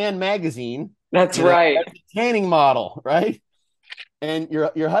Tan magazine, That's you know, right. as a tanning model, right? And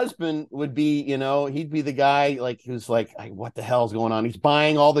your husband would be, he'd be the guy like who's like, what the hell's going on? He's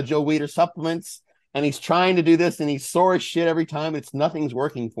buying all the Joe Weider supplements and he's trying to do this and he's sore as shit every time. Nothing's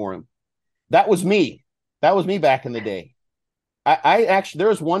working for him. That was me. That was me back in the day. I actually, there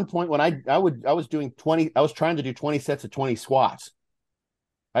was one point when I was doing 20, I was trying to do 20 sets of 20 squats.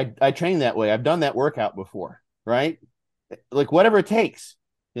 I trained that way. I've done that workout before, right? Like whatever it takes,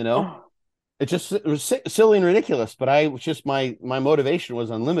 you know. Oh, It was silly and ridiculous, but I was just my motivation was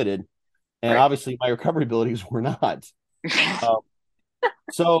unlimited, and right. obviously my recovery abilities were not. Um,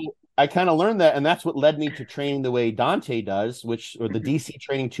 so I kind of learned that, and that's what led me to training the way Dante does, or the Mhm, DC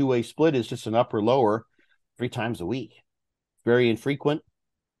training 2-way split is just an upper lower 3 times a week. Very infrequent,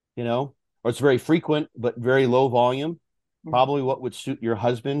 or it's very frequent but very low volume. mhm. Probably what would suit your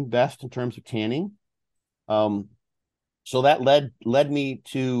husband best in terms of tanning. Um, so that led me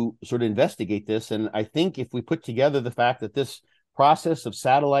to sort of investigate this, and I think if we put together the fact that this process of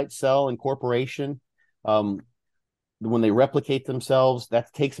satellite cell incorporation, um, when they replicate themselves,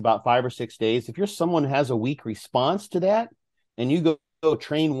 that takes about 5 or 6 days. If you're someone who has a weak response to that, and you go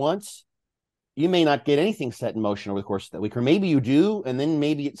train once, you may not get anything set in motion over the course of that week, or maybe you do, and then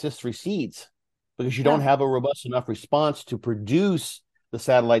maybe it just recedes because you don't Yeah. have a robust enough response to produce the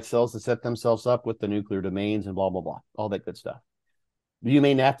satellite cells to set themselves up with the nuclear domains and blah blah blah, all that good stuff. You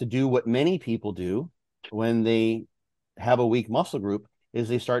may have to do what many people do when they have a weak muscle group is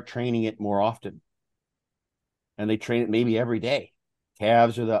they start training it more often, and they train it maybe every day.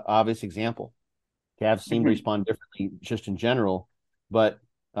 Calves are the obvious example. Calves seem to Mhm. respond differently just in general, but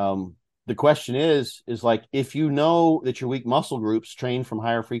the question is like, if you know that your weak muscle groups train from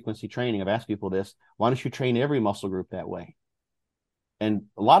higher frequency training, I've asked people this, why don't you train every muscle group that way? And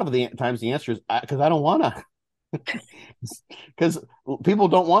a lot of the times the answer is because I don't want to. Because people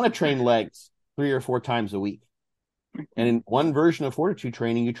don't want to train legs 3 or 4 times a week. And Mhm. in one version of Fortitude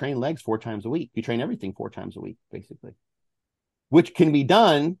training, you train legs 4 times a week. You train everything 4 times a week, basically, which can be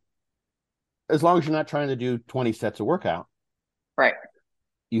done as long as you're not trying to do 20 sets of workout. Right.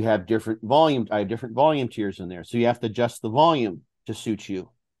 You have different volume. I have different volume tiers in there. So you have to adjust the volume to suit you.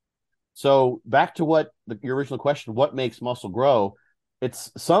 So back to your original question, what makes muscle grow?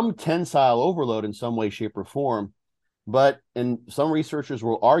 It's some tensile overload in some way, shape, or form. And some researchers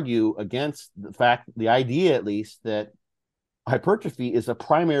will argue against the idea at least, that hypertrophy is a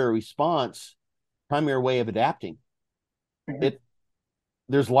primary response, primary way of adapting. Mhm. It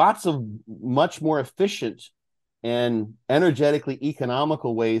There's lots of much more efficient and energetically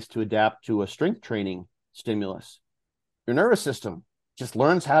economical ways to adapt to a strength training stimulus. Your nervous system just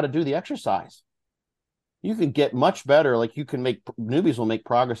learns how to do the exercise. You can get much better. Like, newbies will make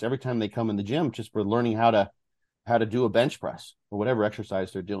progress every time they come in the gym just for learning how to do a bench press or whatever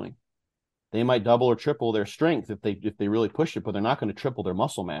exercise they're doing. They might double or triple their strength if they really push it, but they're not going to triple their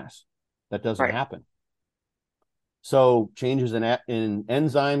muscle mass. That doesn't Right. happen. So changes in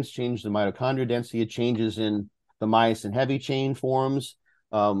enzymes change the mitochondria density. It changes in the myosin heavy chain forms,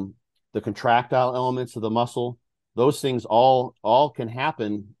 the contractile elements of the muscle. Those things all can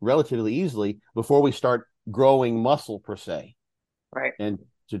happen relatively easily before we start growing muscle per se. Right. And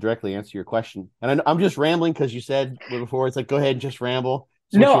to directly answer your question, and I'm just rambling because you said before, it's like, go ahead and just ramble.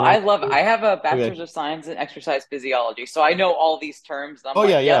 It's what No, you I want love it. to I do. have a Okay. bachelor's of science in exercise physiology, so I know all these terms. And I'm Oh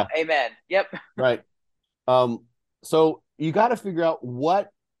like, yeah, yep, yeah, amen. Yep. right. So you got to figure out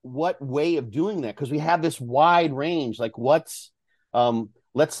what way of doing that, because we have this wide range. Like, let's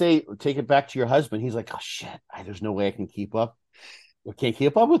say, take it back to your husband. He's like, oh shit, there's no way I can keep up. I can't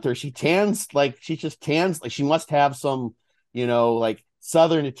keep up with her. She just tans like she must have some, like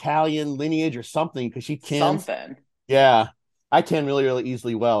Southern Italian lineage or something, because she tans. Something. Yeah, I tan really, really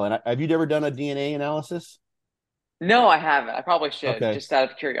easily well. And have you ever done a DNA analysis? No, I haven't. I probably should, Okay. just out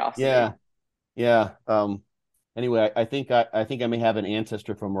of curiosity. Yeah. Yeah. Anyway, I think I may have an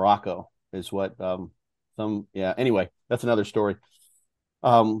ancestor from Morocco, is what Yeah. Anyway, that's another story.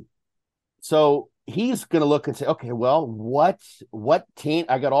 Um, so he's going to look and say, okay, well, what team?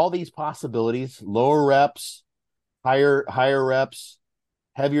 I got all these possibilities: lower reps, higher reps,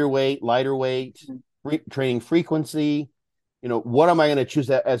 heavier weight, lighter weight, Mhm. training frequency. What am I going to choose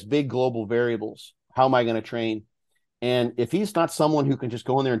as big global variables? How am I going to train? And if he's not someone who can just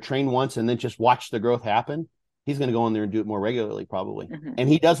go in there and train once and then just watch the growth happen, he's going to go in there and do it more regularly, probably. Mhm. And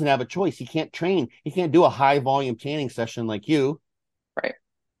he doesn't have a choice. He can't train. He can't do a high volume tanning session like you. Right.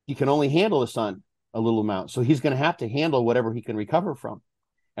 He can only handle the sun a little amount. So he's going to have to handle whatever he can recover from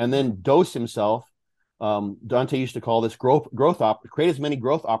and Mhm. then dose himself. Dante used to call this create as many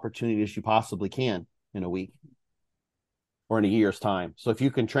growth opportunities as you possibly can in a week or in a year's time. So if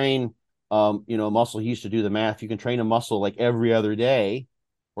you can train, a muscle, he used to do the math. You can train a muscle like every other day,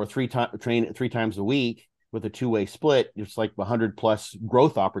 or train it 3 times a week with a 2-way split. It's like 100 plus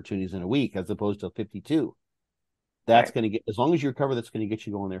growth opportunities in a week, as opposed to 52. That's Right. going to get, as long as you recover, that's going to get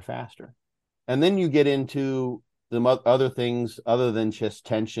you going there faster. And then you get into the other things other than just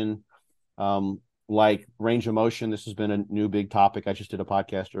tension, um, like range of motion. This has been a new big topic. I just did a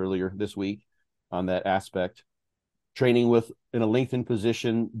podcast earlier this week on that aspect. Training with in a lengthened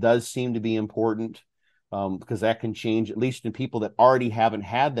position does seem to be important, because that can change, at least in people that already haven't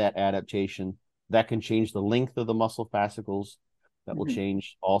had that adaptation, that can change the length of the muscle fascicles. That will Mhm.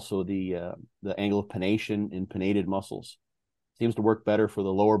 change also the angle of pennation in pinnated muscles. Seems to work better for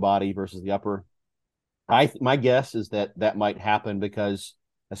the lower body versus the upper. My guess is that might happen because,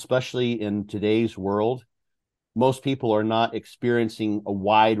 especially in today's world, most people are not experiencing a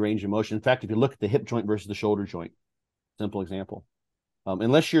wide range of motion. In fact, if you look at the hip joint versus the shoulder joint, simple example.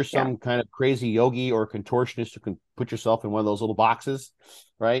 Unless you're Yeah. some kind of crazy yogi or contortionist who can put yourself in one of those little boxes,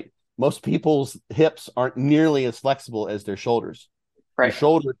 right? Most people's hips aren't nearly as flexible as their shoulders. Your Right.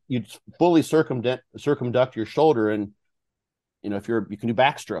 shoulder, you fully circumduct your shoulder, and if you can do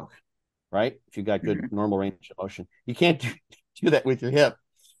backstroke, right? If you've got good Mhm. normal range of motion, you can't do that with your hip,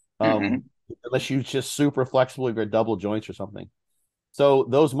 um, Mhm. unless you just super flexible, you've got double joints or something. So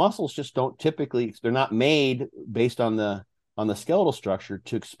those muscles just don't typically, they're not made based on the skeletal structure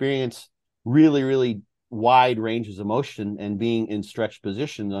to experience really, really wide ranges of motion and being in stretched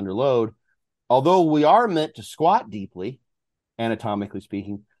positions under load. Although we are meant to squat deeply, anatomically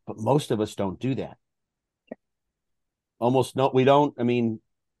speaking, but most of us don't do that. Almost no, we don't. I mean,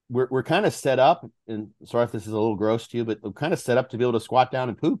 we're kind of set up, and sorry if this is a little gross to you, but we're kind of set up to be able to squat down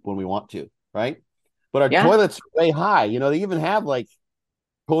and poop when we want to, right? But our Yeah. toilets are way high. They even have like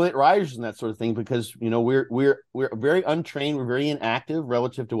toilet risers and that sort of thing, because we're very untrained, we're very inactive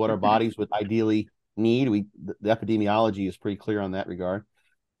relative to what our Mhm. bodies would ideally need. The epidemiology is pretty clear on that regard,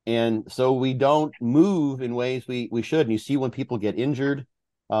 and so we don't move in ways we should. And you see when people get injured,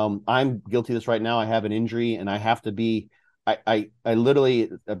 I'm guilty of this right now. I have an injury and I have to be, I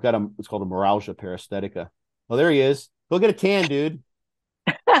literally, I've got it's called a neuralgia paresthetica. Oh, there he is. Go get a tan, dude.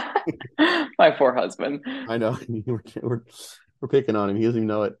 My poor husband. I know. we're picking on him. He doesn't even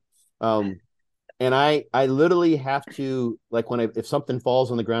know it. Um, and I literally have to, like, if something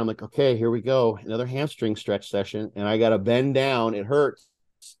falls on the ground, I'm like, okay, here we go, another hamstring stretch session, and I got to bend down. It hurts,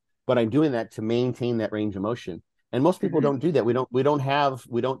 but I'm doing that to maintain that range of motion. And most people Mhm. don't do that.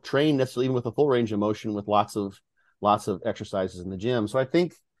 We don't train necessarily even with a full range of motion with lots of exercises in the gym. So I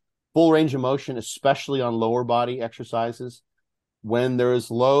think full range of motion, especially on lower body exercises, when there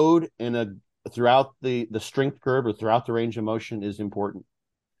is load in a throughout the strength curve or throughout the range of motion, is important.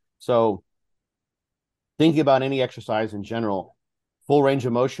 So thinking about any exercise in general, full range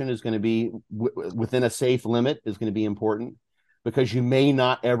of motion is going to be within a safe limit, is going to be important, because you may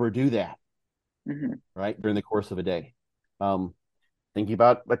not ever do that, Mhm. right, during the course of a day. Um, Thinking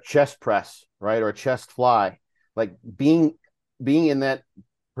about a chest press, right, or a chest fly, like being in that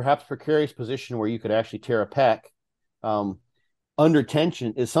perhaps precarious position where you could actually tear a pec, um, under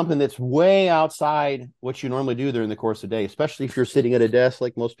tension, is something that's way outside what you normally do during the course of the day, especially if you're sitting at a desk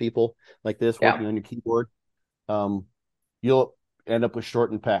like most people, like this, Yeah. working on your keyboard. um, you'll end up with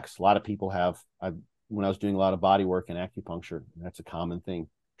shortened pecs. A lot of people have. When I was doing a lot of body work and acupuncture, that's a common thing,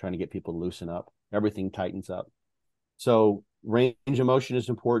 trying to get people to loosen up. Everything tightens up. So range of motion is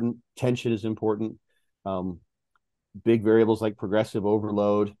important. Tension is important. Um, Big variables like progressive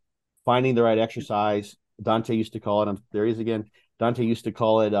overload, finding the right exercise. Dante used to call it. There he is again. Dante used to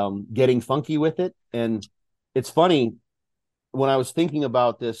call it getting funky with it. And it's funny, when I was thinking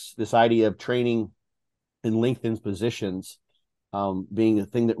about this idea of training in lengthened positions, being a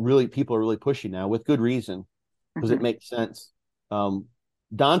thing that really people are really pushing now with good reason, because it Mhm. makes sense. Um,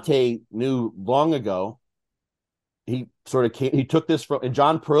 Dante knew long ago he sort of came, he took this from, and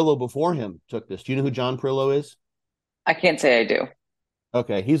John Perillo before him took this. Do you know who John Perillo is? I can't say I do.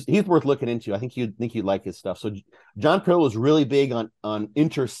 Okay, he's worth looking into. I think you'd like his stuff. So John Perillo was really big on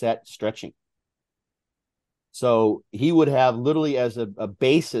interset stretching. So he would have literally as a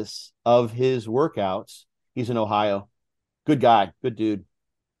basis of his workouts. He's in Ohio. Good guy, good dude.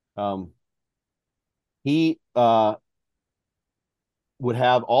 Um, he would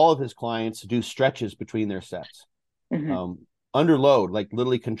have all of his clients do stretches between their sets, Hmm. um, under load, like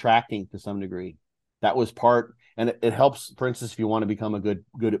literally contracting to some degree. That was part, and it helps. For instance, if you want to become a good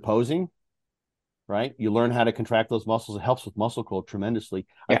at posing, right? You learn how to contract those muscles. It helps with muscle control tremendously.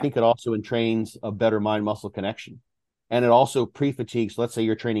 I Yeah. think it also entrains a better mind muscle connection. And it also pre fatigues. Let's say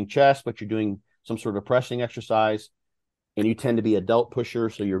you're training chest, but you're doing some sort of pressing exercise, and you tend to be a delt pusher.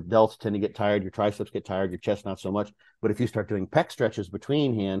 So your delts tend to get tired, your triceps get tired, your chest not so much. But if you start doing pec stretches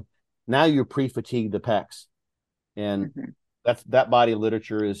between hand, now you pre fatigue the pecs. And Hmm. that body of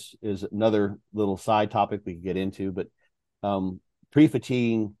literature is another little side topic we could get into. But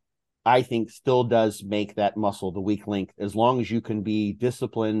pre-fatiguing, I think, still does make that muscle the weak link. As long as you can be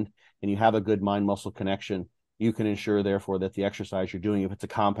disciplined and you have a good mind muscle connection, you can ensure, therefore, that the exercise you're doing, if it's a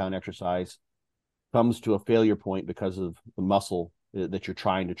compound exercise, comes to a failure point because of the muscle that you're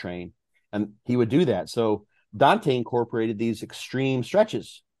trying to train. And he would do that. So Dante incorporated these extreme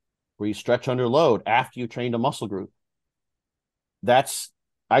stretches where you stretch under load after you trained a muscle group. That's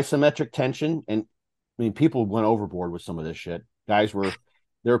isometric tension. And I mean, people went overboard with some of this shit. There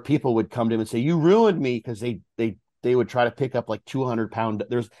were people would come to him and say, "You ruined me," because they would try to pick up like 200 pound.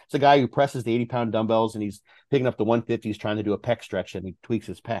 There's a guy who presses the 80-pound dumbbells and he's picking up the 150s trying to do a pec stretch and he tweaks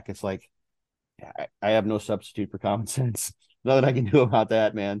his pec. It's like, I have no substitute for common sense. Nothing I can do about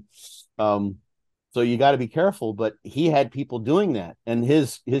that, man. Um, so you got to be careful. But he had people doing that, and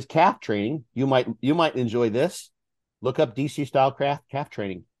his calf training. You might enjoy this. Look up DC style calf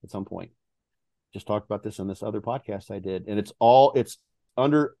training at some point. Just talked about this on this other podcast I did, and it's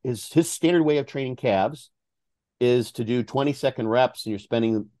under his standard way of training calves is to do 20-second reps, and you're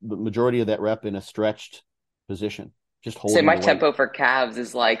spending the majority of that rep in a stretched position, just Say holding my the weight. tempo for calves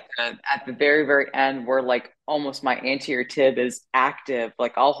is like at the very, very end where like almost my anterior tib is active.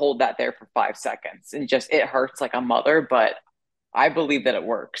 Like I'll hold that there for 5 seconds and just it hurts like a mother, but I believe that it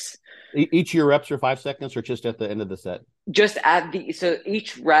works. Each of your reps are 5 seconds, or just at the end of the set. Just at the so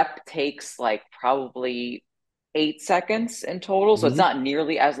each rep takes like probably 8 seconds in total. So it's Mm-hmm. not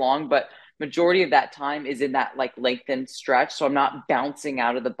nearly as long, but majority of that time is in that like lengthened stretch. So I'm not bouncing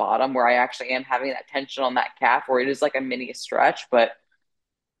out of the bottom where I actually am having that tension on that calf where it is like a mini stretch, but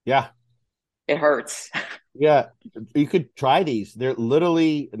Yeah, it hurts. yeah. You could try these. They're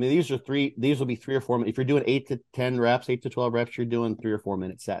literally. I mean, these are three. These will be 3 or 4. If you're doing 8 to 10 reps, 8 to 12 reps, you're doing 3 or 4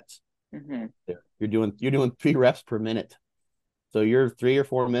 minute sets. Hmm. You're doing 3 reps per minute. So you're 3 or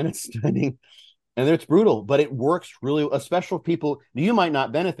 4 minutes spending, and it's brutal, but it works really. Especially people, you might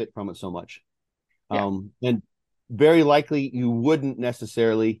not benefit from it so much, Yeah. and very likely you wouldn't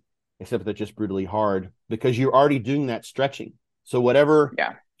necessarily, except that just brutally hard because you're already doing that stretching. So whatever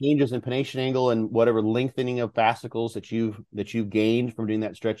Yeah. changes in pronation angle and whatever lengthening of fascicles that you've gained from doing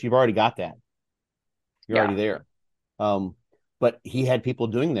that stretch, you've already got that. You're Yeah. already there. Um, but he had people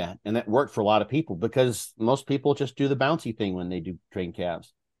doing that, and that worked for a lot of people because most people just do the bouncy thing when they do train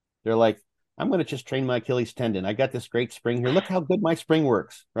calves. They're like, I'm going to just train my Achilles tendon. I got this great spring here. Look how good my spring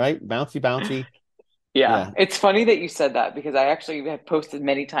works, right? Bouncy, bouncy. Yeah. Yeah. It's funny that you said that because I actually have posted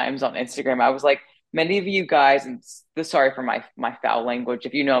many times on Instagram. I was like, many of you guys, and sorry for my foul language.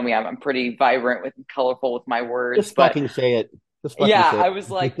 If you know me, I'm pretty vibrant with and colorful with my words, Just but fucking say it. Just fucking yeah, say I was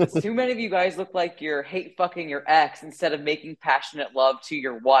like, it. too many of you guys look like you're hate fucking your ex instead of making passionate love to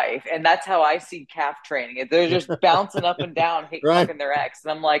your wife. And that's how I see calf training. They're just bouncing up and down, hate Right. fucking their ex.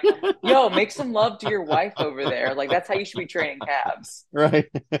 And I'm like, yo, make some love to your wife over there. Like, that's how you should be training calves. Right.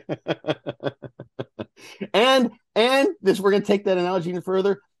 And this, we're gonna take that analogy even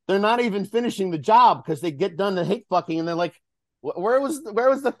further. They're not even finishing the job because they get done to hate fucking and they're like, where was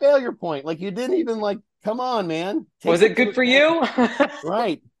the failure point? Like you didn't even like, come on, man, Was take it it to good the for next. you?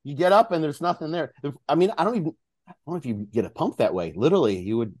 Right. You get up and there's nothing there. I mean, I don't know if you get a pump that way. Literally,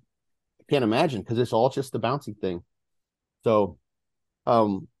 you would. I can't imagine because it's all just the bouncy thing. So,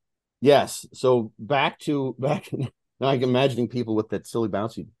 um, yes. So back. Now I'm imagining people with that silly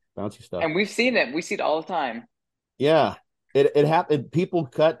bouncy stuff. And we've seen it. We see it all the time. Yeah, it happened. People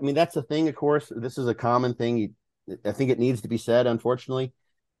cut. I mean, that's the thing. Of course, this is a common thing. I think it needs to be said. Unfortunately,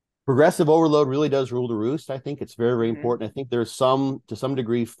 progressive overload really does rule the roost. I think it's very, very Hmm. important. I think there's some, to some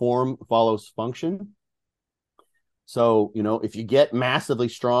degree, form follows function. So, if you get massively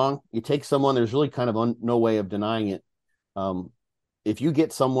strong, you take someone, there's really kind of no way of denying it. Um, if you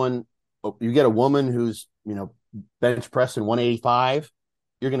get a woman who's, bench pressing 185,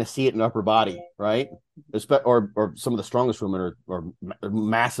 you're going to see it in upper body, right? Or some of the strongest women are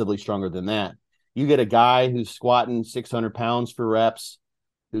massively stronger than that. You get a guy who's squatting 600 pounds for reps,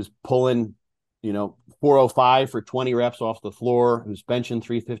 who's pulling, 405 for 20 reps off the floor, who's benching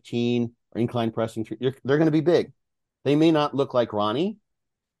 315 or incline pressing. They're going to be big. They may not look like Ronnie,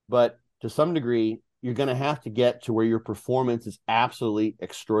 but to some degree, you're going to have to get to where your performance is absolutely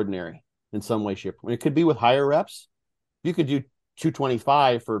extraordinary in some way, shape. It could be with higher reps. You could do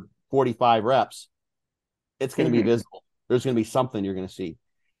 225 for 45 reps. It's going to be Hmm. visible. There's going to be something you're going to see.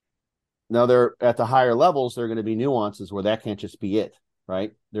 Now, they're at the higher levels, there are going to be nuances where that can't just be it,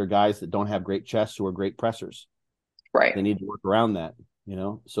 right? There are guys that don't have great chests who are great pressers. Right. They need to work around that,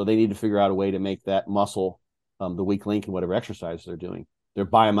 so they need to figure out a way to make that muscle the weak link in whatever exercise they're doing. They're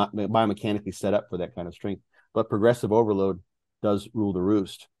biomechanically set up for that kind of strength. But progressive overload does rule the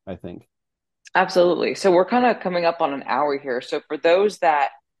roost, I think. Absolutely. So we're kind of coming up on an hour here. So for those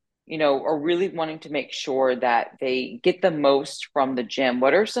that, are really wanting to make sure that they get the most from the gym,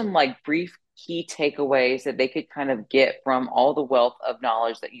 what are some like brief key takeaways that they could kind of get from all the wealth of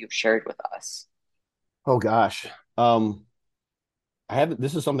knowledge that you've shared with us? Oh gosh. I haven't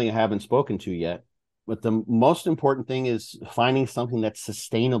this is something I haven't spoken to yet. But the most important thing is finding something that's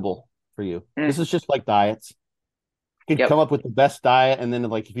sustainable for you. This Mm, is just like diets. You could come yep. up with the best diet, and then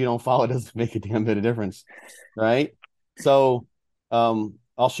like if you don't follow it, doesn't make a damn bit of difference. Right. So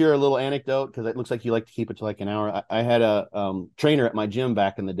I'll share a little anecdote because it looks like you like to keep it to like an hour. I had a trainer at my gym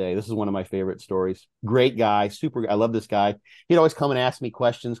back in the day. This is one of my favorite stories. Great guy, super. I love this guy. He'd always come and ask me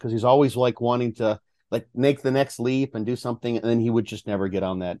questions because he's always like wanting to like make the next leap and do something, and then he would just never get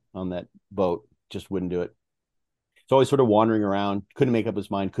on that boat. Just wouldn't do it. So always sort of wandering around, couldn't make up his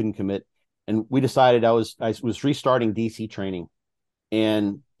mind, couldn't commit. And we decided I was restarting DC training,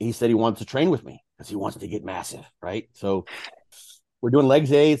 and he said he wants to train with me because he wants to get massive, right? So we're doing leg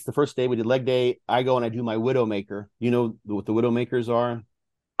day. It's the first day we did leg day. I go and I do my Widowmaker. You know what the Widowmakers are?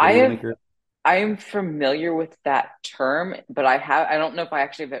 The I have Widowmaker. I am familiar with that term, but I don't know if I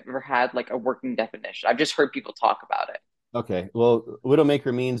actually have ever had like a working definition. I've just heard people talk about it. Okay. Well,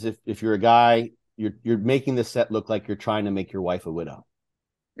 Widowmaker means if you're a guy, you're making the set look like you're trying to make your wife a widow.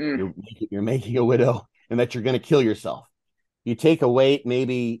 Mm, You're making a widow, and that you're going to kill yourself. You take a weight,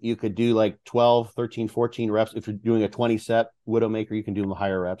 maybe you could do like 12, 13, 14 reps. If you're doing a 20 set Widowmaker, you can do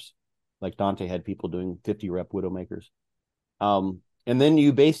higher reps. Like Dante had people doing 50 rep Widowmakers. And then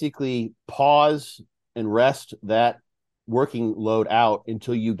you basically pause and rest that working load out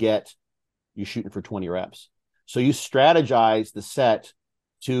until you're shooting for 20 reps. So you strategize the set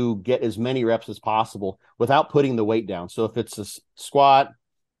to get as many reps as possible without putting the weight down. So if it's a squat,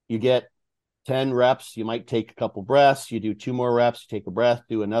 you get 10 reps, you might take a couple breaths, you do two more reps, you take a breath,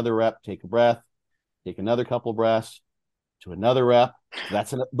 do another rep, take a breath, take another couple breaths to another rep.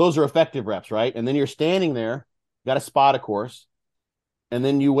 So those are effective reps, right? And then you're standing there, got a spot, of course, and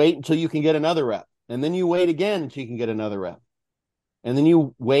then you wait until you can get another rep. And then you wait again until you can get another rep. And then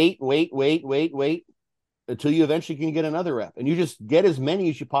you wait until you eventually can get another rep. And you just get as many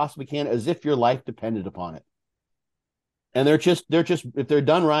as you possibly can as if your life depended upon it. And they're just if they're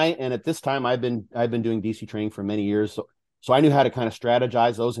done right. And at this time, I've been doing DC training for many years, so I knew how to kind of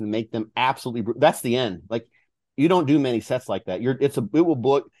strategize those and make them absolutely. That's the end. Like you don't do many sets like that.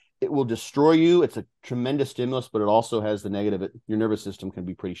 It will destroy you. It's a tremendous stimulus, but it also has the negative. Your nervous system can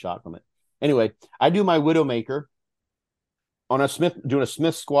be pretty shot from it. Anyway, I do my Widowmaker doing a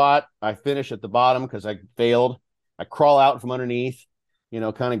Smith squat. I finish at the bottom because I failed. I crawl out from underneath,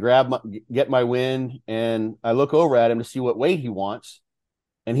 kind of get my wind, and I look over at him to see what weight he wants,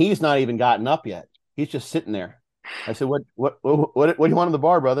 and he's not even gotten up yet. He's just sitting there. I said, "What do you want on the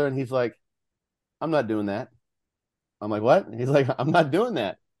bar, brother?" And he's like, "I'm not doing that." I'm like, "What?" And he's like, "I'm not doing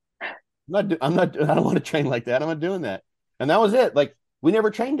that. I'm not. I don't want to train like that. I'm not doing that." And that was it. Like we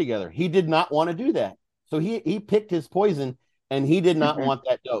never trained together. He did not want to do that. So he picked his poison, and he did not hmm want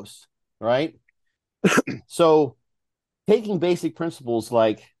that dose. Right. So taking basic principles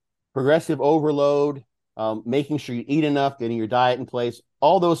like progressive overload, making sure you eat enough, getting your diet in place,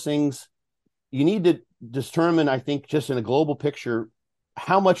 all those things, you need to determine, I think, just in a global picture,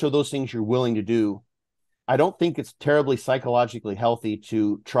 how much of those things you're willing to do. I don't think it's terribly psychologically healthy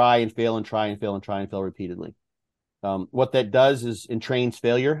to try and fail and try and fail and try and fail repeatedly. What that does is entrains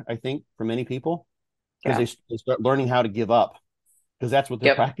failure, I think, for many people because Yeah. they start learning how to give up because that's what they're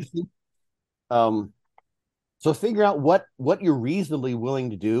Yep. practicing. Um, so figure out what you're reasonably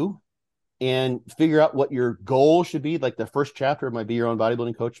willing to do and figure out what your goal should be. Like the first chapter of my Be Your Own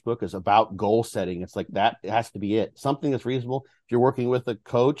Bodybuilding Coach book is about goal setting. It's like that, it has to be it. Something that's reasonable. If you're working with a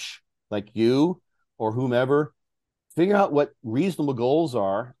coach like you or whomever, figure out what reasonable goals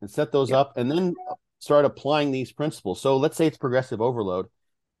are and set those Yep. up, and then start applying these principles. So let's say it's progressive overload.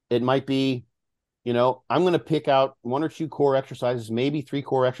 It might be, I'm going to pick out one or two core exercises, maybe three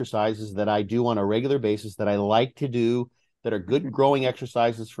core exercises that I do on a regular basis that I like to do, that are good Mhm. growing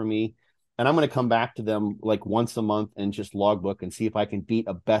exercises for me. And I'm going to come back to them like once a month and just logbook and see if I can beat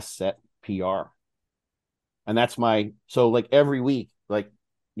a best set PR. And that's so like every week, like,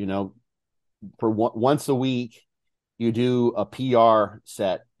 you know, once a week, you do a PR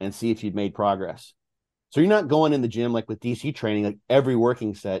set and see if you've made progress. So you're not going in the gym like with DC training, like every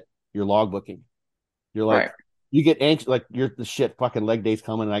working set, you're logbooking. You're Right. like, you get anxious, like you're the shit fucking leg day's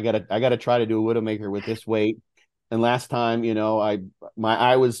coming, and I gotta try to do a widowmaker with this weight. And last time,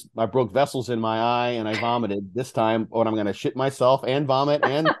 I broke vessels in my eye and I vomited. This time, what, I'm gonna shit myself and vomit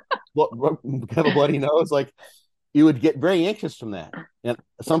and have a bloody nose. Like, you would get very anxious from that. And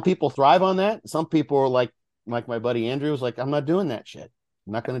some people thrive on that. Some people are like my buddy Andrew was like, I'm not doing that shit.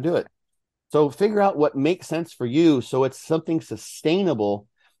 I'm not going to do it. So figure out what makes sense for you, so it's something sustainable,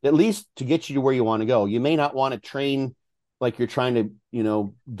 at least to get you to where you want to go. You may not want to train like you're trying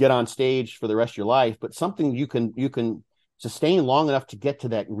to, get on stage for the rest of your life, but something you can sustain long enough to get to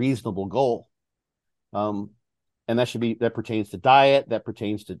that reasonable goal. Um, and that pertains to diet, that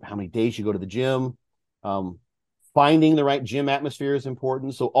pertains to how many days you go to the gym. Um, Finding the right gym atmosphere is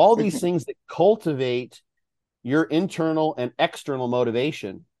important. So all these Mhm. things that cultivate your internal and external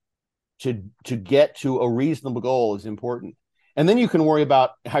motivation to get to a reasonable goal is important. And then you can worry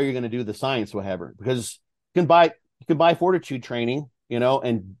about how you're going to do the science, whatever, because you can buy Fortitude training,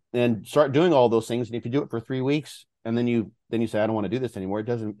 and start doing all those things. And if you do it for 3 weeks and then you say, I don't want to do this anymore, it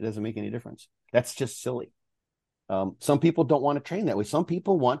doesn't make any difference. That's just silly. Some people don't want to train that way. Some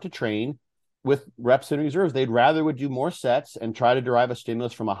people want to train with reps and reserves. They'd rather would do more sets and try to derive a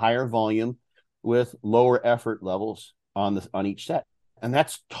stimulus from a higher volume with lower effort levels on each set. And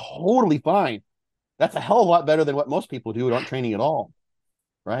that's totally fine. That's a hell of a lot better than what most people do who aren't training at all.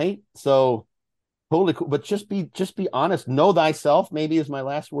 Right. So totally cool. But just be honest. Know thyself, maybe, is my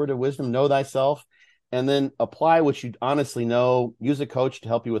last word of wisdom. Know thyself. And then apply what you honestly know. Use a coach to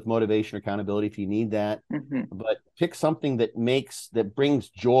help you with motivation or accountability if you need that. Mhm. But pick something that brings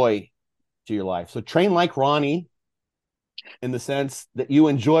joy to your life. So train like Ronnie, in the sense that you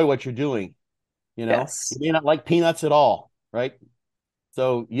enjoy what you're doing. You Yes. may not like peanuts at all, right?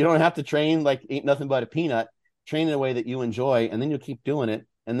 So you don't have to train like eat nothing but a peanut. Train in a way that you enjoy, and then you'll keep doing it,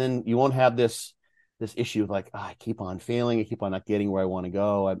 and then you won't have this issue of like, I keep on failing, I keep on not getting where I want to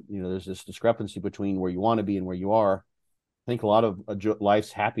go. There's this discrepancy between where you want to be and where you are. I think a lot of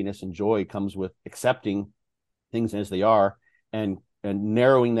life's happiness and joy comes with accepting things as they are, and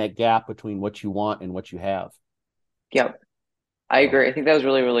narrowing that gap between what you want and what you have. Yep. I So agree. I think that was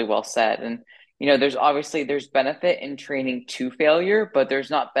really, really well said. And there's benefit in training to failure, but there's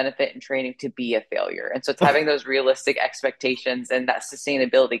not benefit in training to be a failure. And so it's having those realistic expectations and that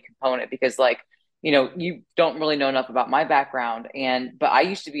sustainability component because you don't really know enough about my background but I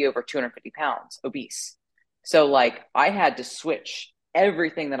used to be over 250 pounds obese. So like I had to switch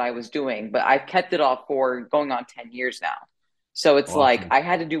everything that I was doing, but I've kept it off for going on 10 years now. So it's like awesome. I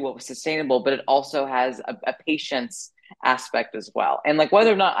had to do what was sustainable, but it also has a patience aspect as well. And like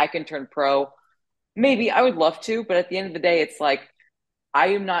whether or not I can turn pro, maybe I would love to, but at the end of the day, it's like I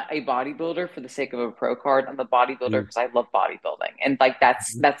am not a bodybuilder for the sake of a pro card. I'm a bodybuilder because I love bodybuilding, and like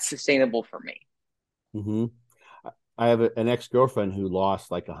that's sustainable for me. Mm-hmm. I have an ex girlfriend who lost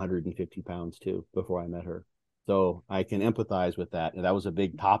like 150 pounds too before I met her. So I can empathize with that. And that was a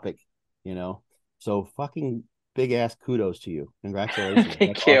big topic, you know. So fucking big ass kudos to you. Congratulations. That's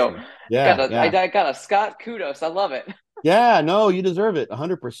Thank you. awesome. Yeah, yeah. I got a Scott kudos. I love it. Yeah, no, you deserve it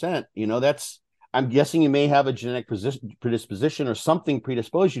 100%. I'm guessing you may have a genetic predisposition or something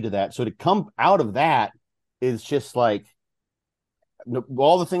predispose you to that. So to come out of that is just like,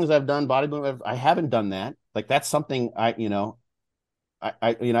 all the things I've done, bodybuilding, I haven't done that. Like that's something I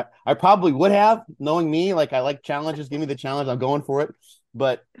probably would have, knowing me. Like, I like challenges. Give me the challenge. I'm going for it.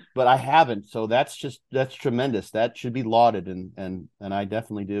 But I haven't. So that's tremendous. That should be lauded, and I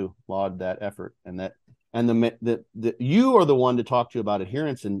definitely do laud that effort, and the you are the one to talk to about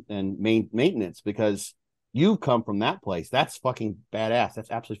adherence and maintenance, because you come from that place. That's fucking badass.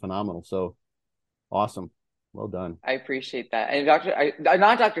 That's absolutely phenomenal. So awesome. Well done. I appreciate that. And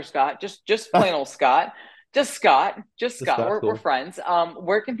not Dr. Scott, just plain old Scott. Just Scott. Just Just Scott. Scott's We're cool. friends.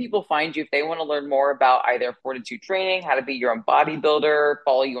 Where can people find you if they want to learn more about either Fortitude training, how to be your own bodybuilder,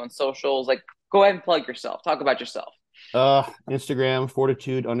 follow you on socials? Like, go ahead and plug yourself. Talk about yourself. Instagram,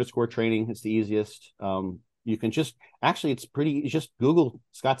 Fortitude_training. It's the easiest. You can just actually, it's pretty. You just Google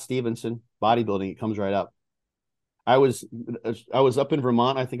Scott Stevenson bodybuilding. It comes right up. I was I was up in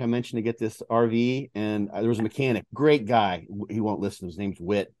Vermont. I think I mentioned to get this RV, and there was a mechanic, great guy. He won't listen. His name's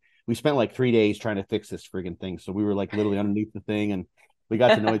Whit. We spent like 3 days trying to fix this friggin' thing. So we were like literally underneath the thing, and we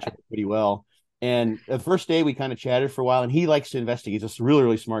got to know each other pretty well. And the first day we kind of chatted for a while, and he likes to investigate. He's just a really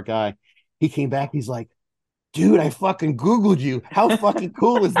really smart guy. He came back. He's like, dude, I fucking Googled you. How fucking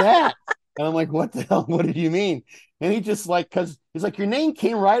cool is that? And I'm like, what the hell? What did you mean? And he just like, cause he's like, your name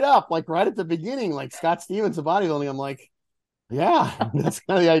came right up, like right at the beginning, like Scott Stevens of bodybuilding. I'm like, yeah, that's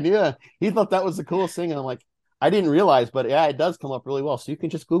kind of the idea. He thought that was the coolest thing. And I'm like, I didn't realize, but yeah, it does come up really well. So you can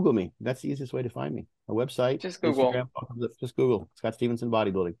just Google me. That's the easiest way to find me. A website, Just Google. Instagram, just Google Scott Stevenson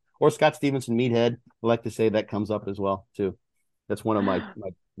bodybuilding or Scott Stevenson meathead. I like to say that comes up as well too. That's one of my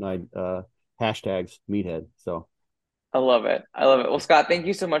hashtags meathead. So I love it. I love it. Well, Scott, thank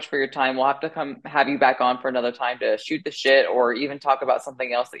you so much for your time. We'll have to come have you back on for another time to shoot the shit or even talk about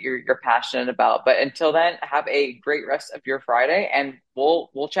something else that you're passionate about. But until then, have a great rest of your Friday and we'll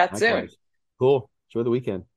chat soon. likewise. Cool. Enjoy the weekend.